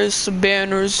rarest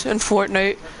banners in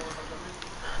Fortnite.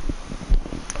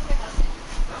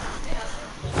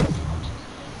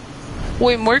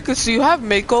 Wait, Marcus, do you have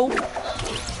Mako?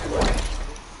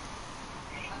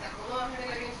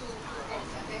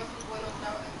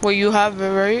 Wait, you have it,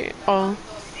 right? Oh.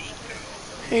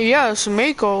 Yes,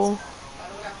 Mako.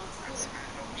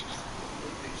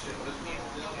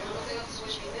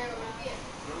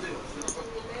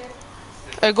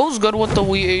 It goes good with the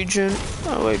Wii agent.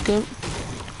 I like it.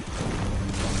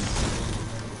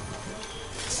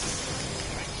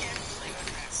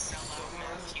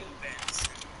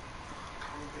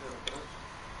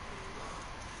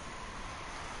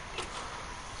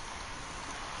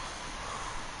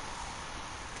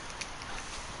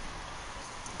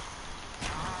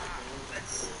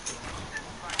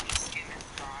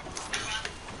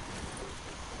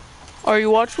 Are you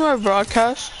watching my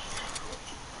broadcast?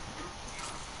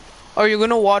 Are you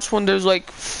gonna watch when there's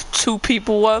like 2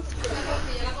 people left?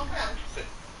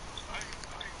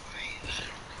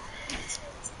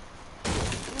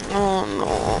 Oh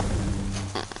no.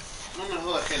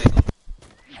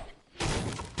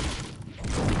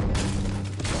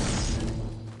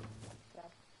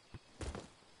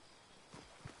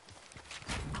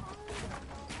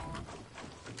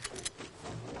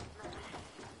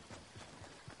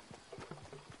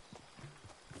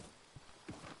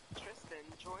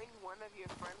 Join one of your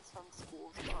friends from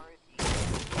school's party. I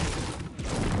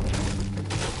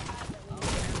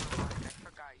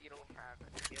forgot you don't have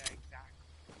it. Yeah,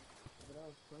 exactly. But I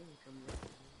was playing from yesterday.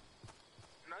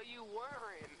 No, you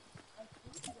weren't.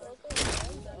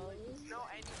 No,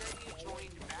 and then you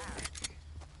joined back.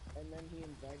 And then he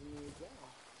invited me again.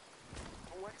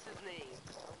 What's his name?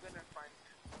 I'm gonna find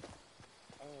him.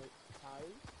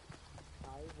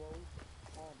 Ty Rose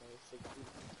Palmer 60.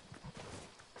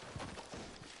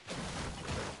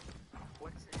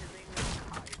 What's his name?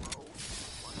 Cairo.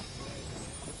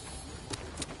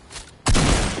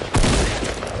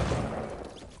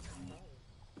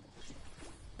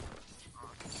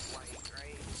 White,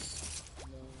 right?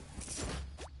 No.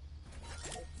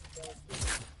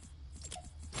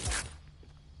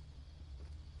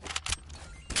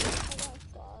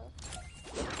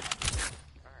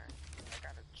 Alright, I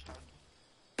gotta chug.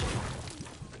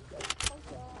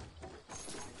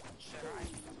 Should I?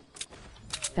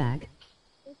 Bag.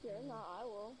 If you're not, I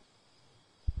will.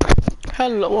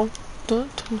 Hello.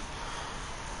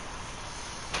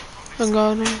 I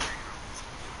got it.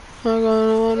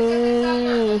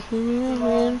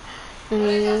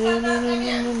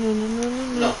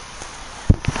 No.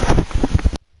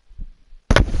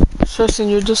 Tristan,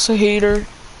 you're just a hater.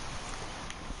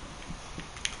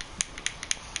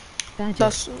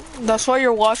 Badger. That's why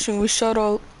you're watching. We shut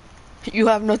up. You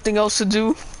have nothing else to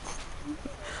do.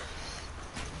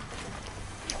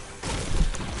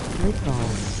 Light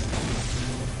bulb.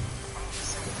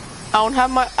 I don't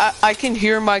have my. I can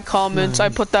hear my comments. I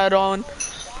Nice. put that on.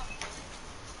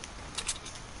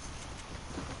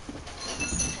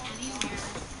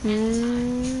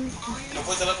 ¿No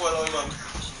fuiste a la escuela hoy, mami?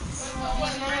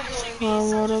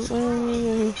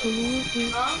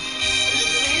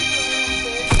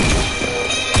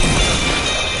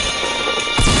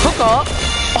 Hook up.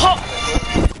 Oh.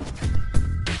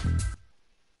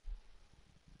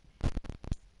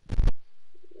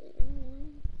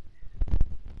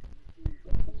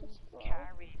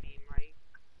 Carry me, Mike.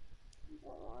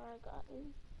 Oh, I got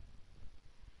you.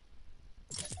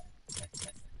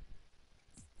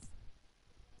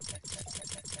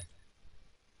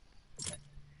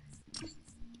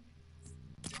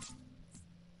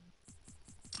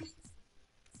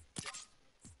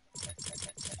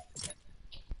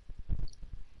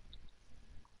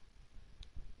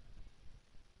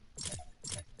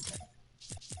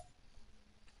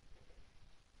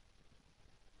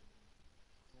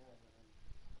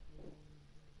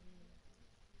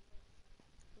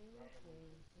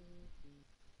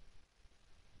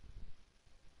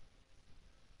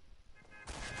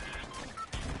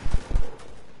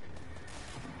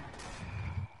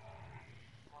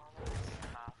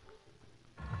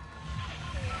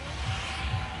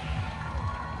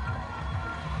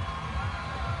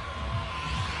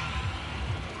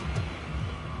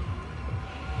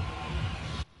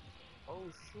 Oh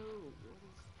shoot, what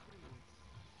is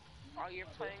this? Oh, you're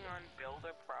playing on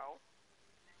Builder Pro?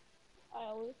 I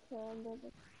always can,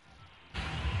 but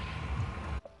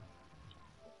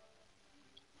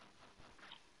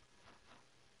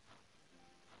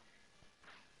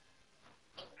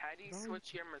How do you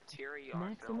switch your material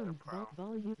on Builder Maximum Pro?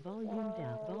 volume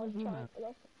down. Volume up.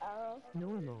 left arrow.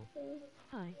 Normal.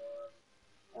 High.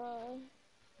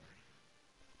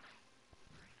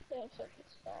 Yeah, check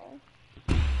this guy.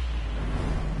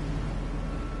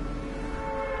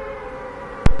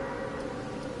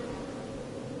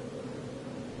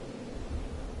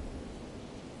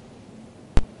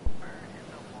 In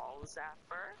the wall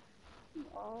zapper?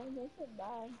 Oh, that's so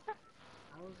bad.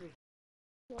 How is it?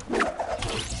 Yeah.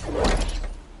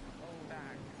 Oh,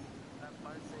 back. That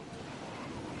buzzing.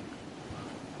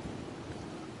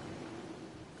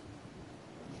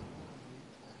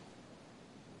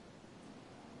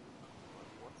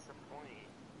 What's the point?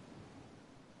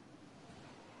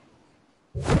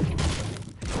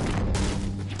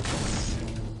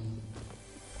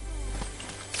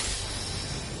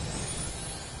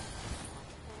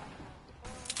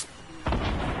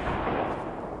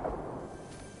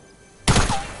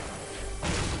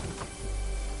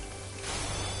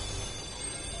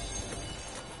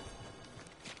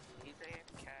 He's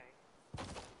AFK.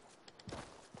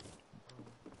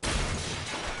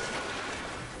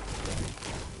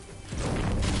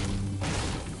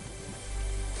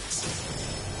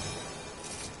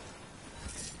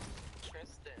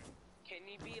 Tristan, can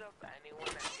you beat up anyone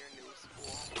at your new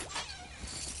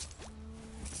school?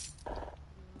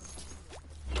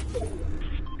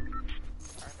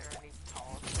 Are there any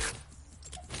politics?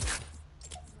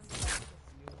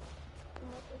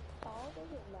 What it's called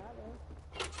doesn't matter.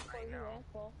 For I know.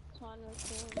 example, Connor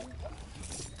Quinn.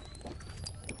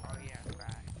 Oh yeah,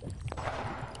 fact.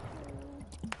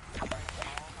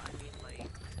 I mean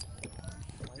like,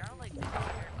 not like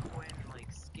Connor Quinn,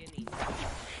 like skinny.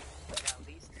 But at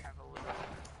least have a little.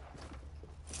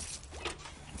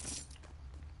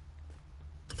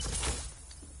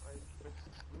 Like,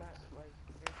 it's not like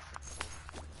it's.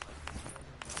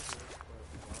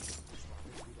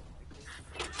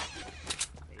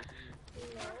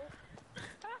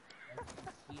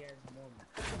 He has more.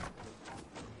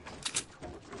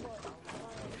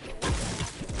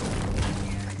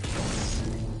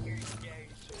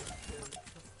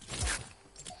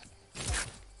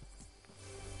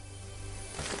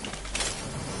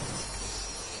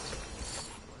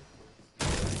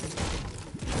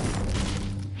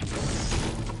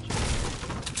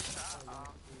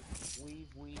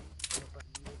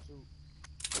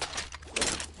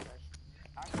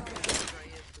 I thought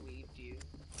Andreas weaved you.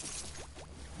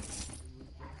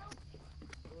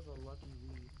 It was a lucky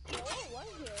weave. Oh, what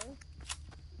here?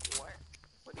 What?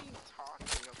 What are you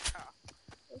talking about?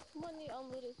 It's money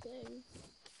unlimited thing.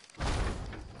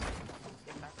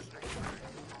 That's strange.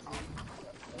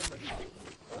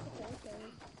 Okay.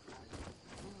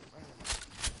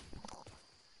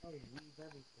 Oh, weave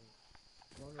everything.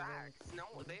 Facts. No,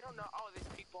 they don't know. Oh, there's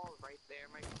people right there.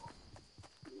 My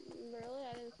Really?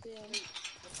 I didn't see him.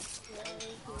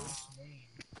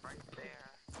 right there.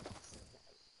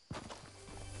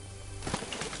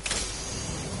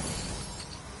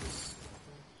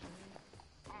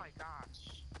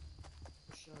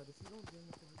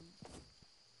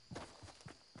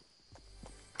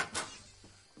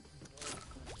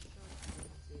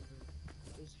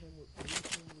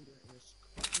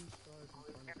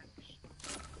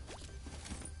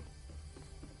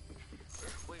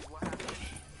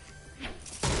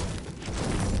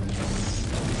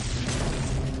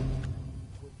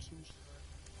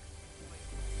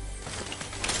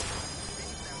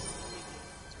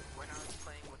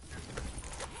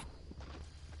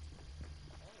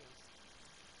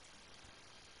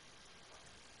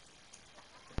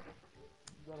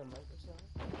 got a Microsoft?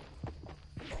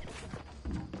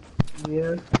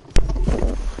 Yeah.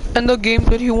 And the game,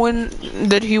 did he win?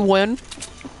 Did he win?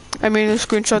 I mean, the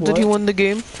screenshot, did he What? win the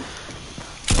game?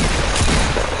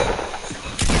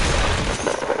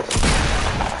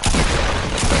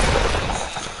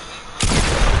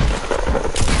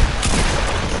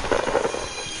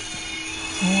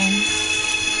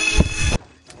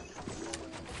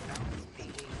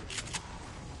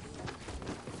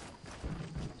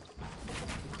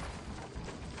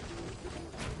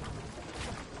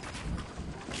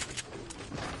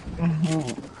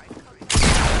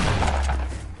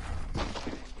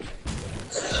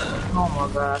 Oh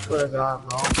my god, I swear to God,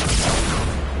 bro.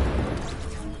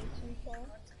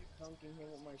 Dunking him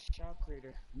with my shot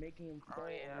creator, making him fall.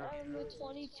 I'm the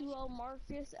 22-0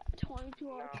 Marcus,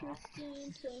 22-0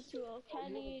 Tristan, 22-0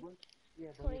 Kenny,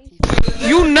 22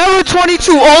 You never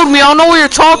 22 owed me. I don't know what you're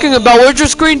talking about. Where's your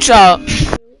screenshot?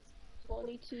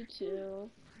 22-2.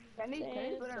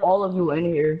 All All of you in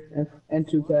here and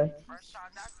 2K. Rashad,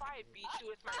 that's why I beat you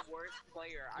with my worst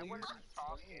player. I wasn't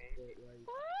talking.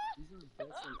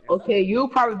 Okay, you'll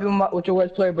probably be with your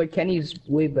worst player, but Kenny's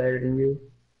way better than you.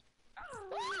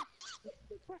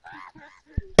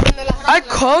 I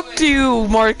cooked you,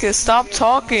 Marcus. Stop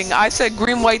talking. I said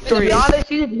green, white, To be 3. honest,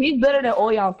 he's better than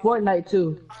Oya on Fortnite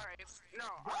too.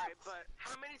 Alright, but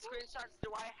how many screenshots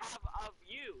do I have of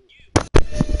you?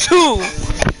 2. 100?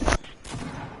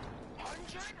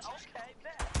 Okay,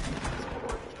 bet.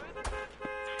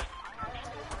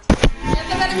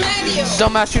 200?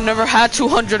 Dumbass, you never had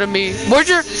 200 of me. Where's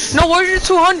your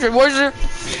 200? Where's your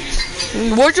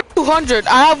 200?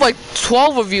 I have like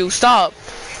 12 of you. Stop.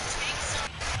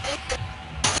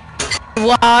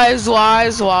 Lies,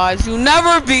 lies, lies. You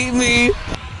never beat me.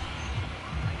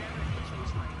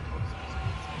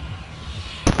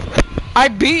 I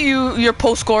beat you, your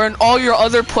post score, and all your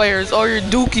other players, all your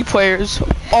Dookie players,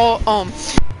 all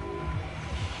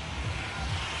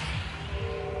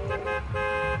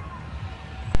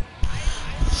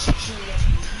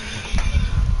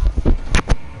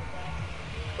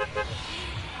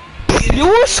You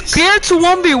were scared to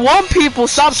 1v1 people.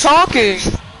 Stop talking.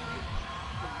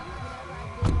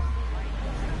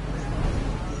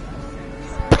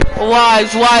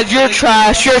 Lies, lies. You're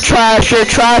trash. You're trash. You're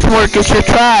trash, Marcus. You're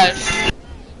trash.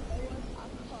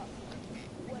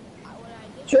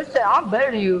 Tristan, I'm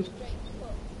better than you.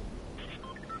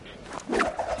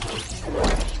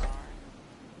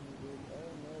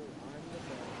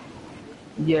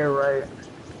 Yeah, right.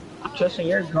 Tristan,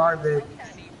 you're garbage.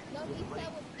 No, he said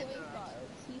with point guards.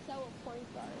 He said with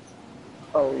point guards.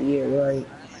 Oh, yeah, right.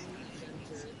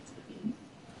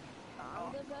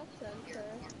 I'm the best center.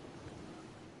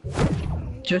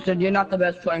 Tristan, you're not the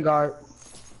best point guard.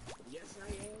 Yes, I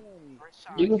am.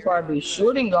 Rashad, You can you're probably be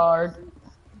shooting guard. You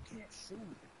can't shoot.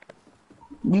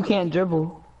 You can't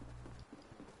dribble.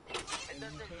 It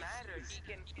doesn't matter.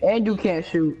 He can. And you can't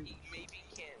shoot. He maybe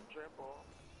can't dribble,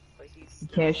 but he's. You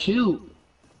can't shoot.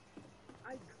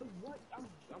 What?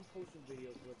 I'm posting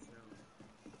videos with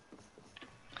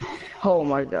now. Oh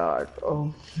my god.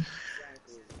 Oh.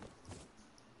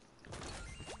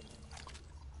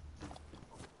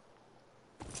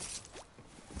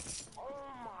 Oh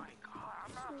my god,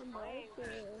 I'm not playing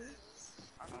this.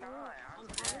 I'm not. I'm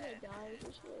dead.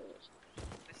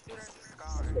 This dude has a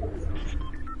scar.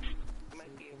 You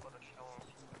might be able to kill him.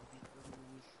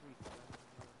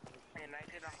 And I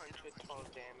did 112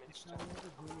 damage to him.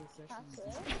 That's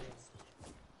it?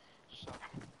 So,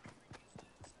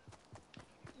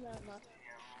 No, no.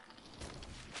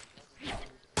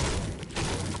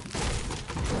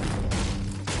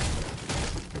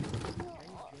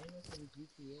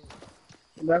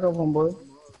 Back up, homeboy.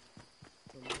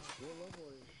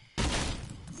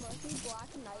 Monkey Black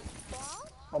Knight Squad?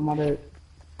 I'm on it.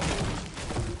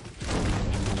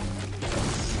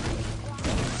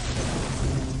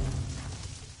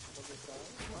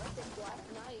 Monkey Black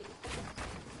Knight.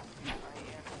 I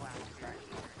am Black Knight.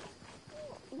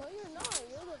 No, you're not.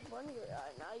 You're the bunny guy.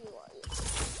 Now you are.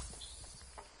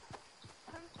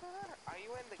 Are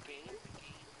you in the game?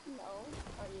 No.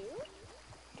 Are you?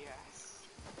 Yes.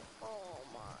 Oh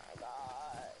my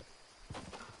god.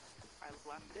 I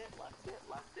left it, left it,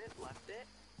 left it, left it.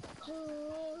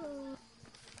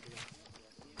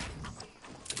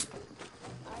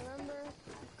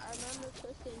 I remember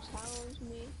Tristan challenged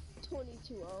me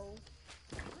 22-0.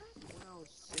 When I was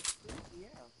 60? Yeah.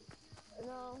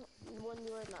 No, when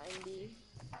you were 90.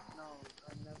 No,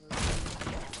 I never.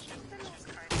 Tristan was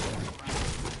kind of.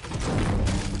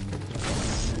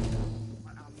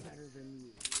 But I'm better than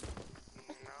you.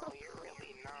 No, you're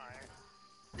really not.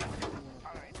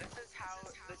 Alright, this is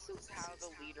how the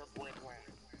leader the boy win.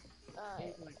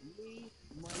 Alright. Like me,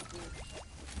 Michael,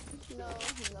 No,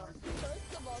 no.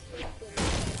 First of all, Tristan,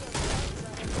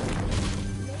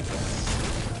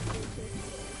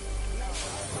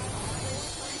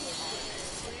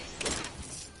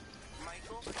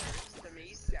 Michael first,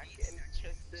 me second,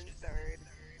 Tristan third,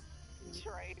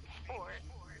 Trey fourth,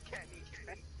 Kenny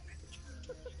fifth.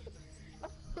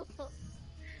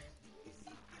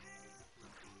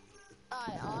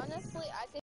 honestly, I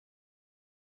think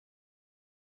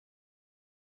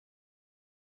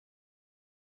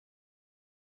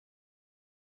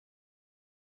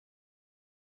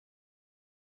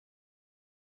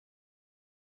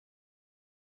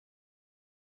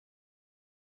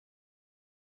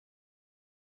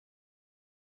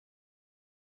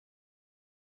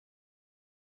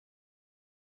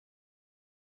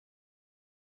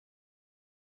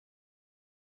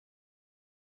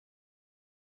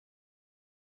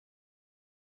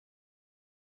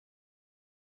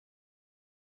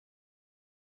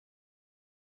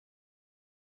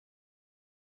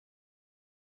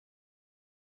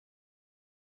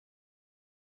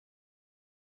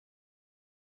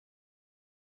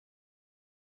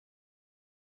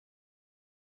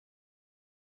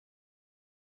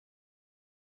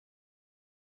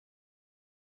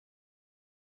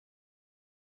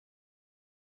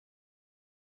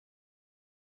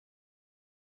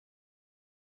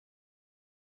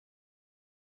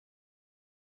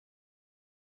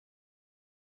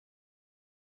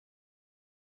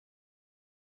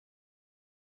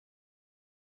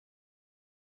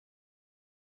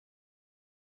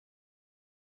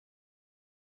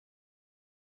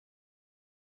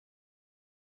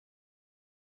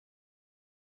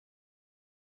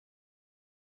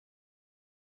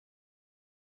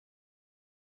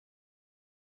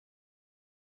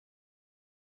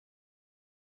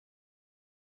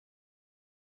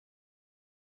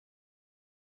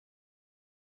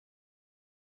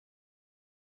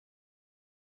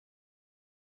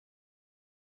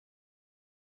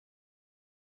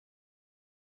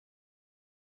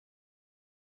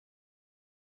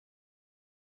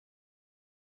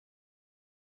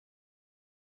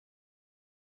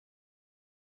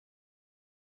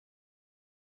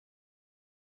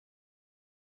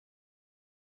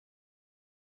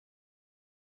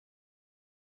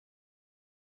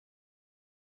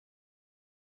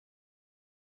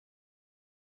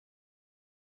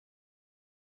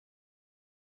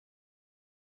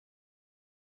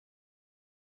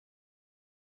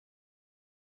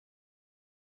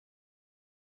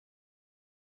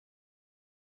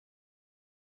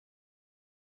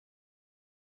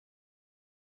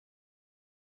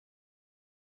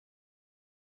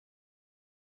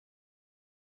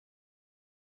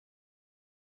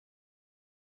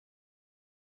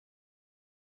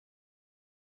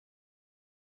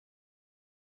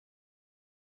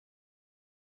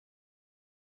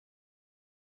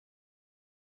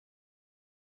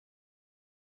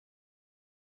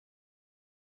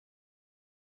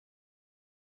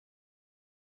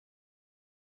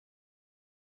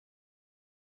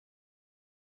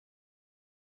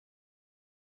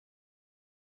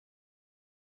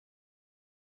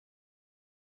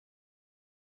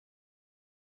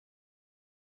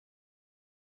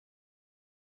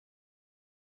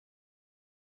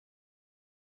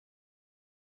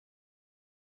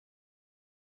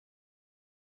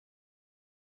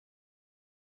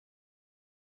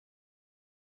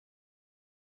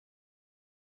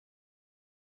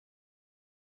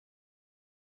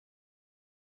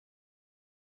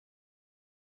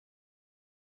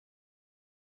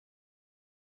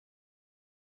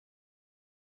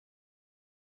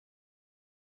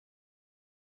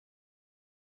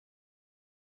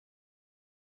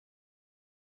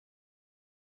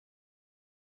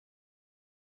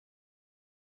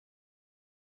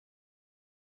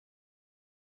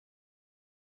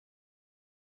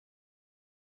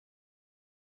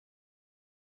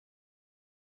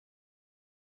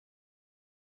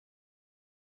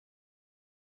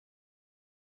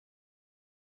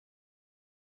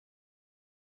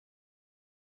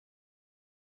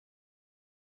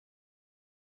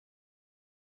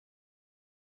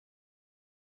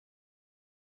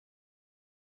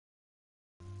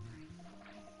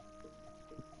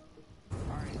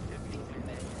Alright, 53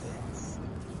 minutes.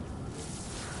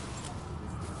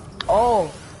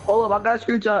 Oh, hold up, I got a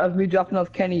screenshot of me dropping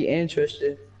off Kenny and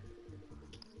Tristan.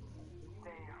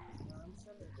 Damn.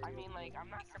 I mean, like, I'm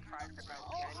not surprised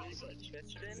about Kenny, but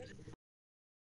Tristan.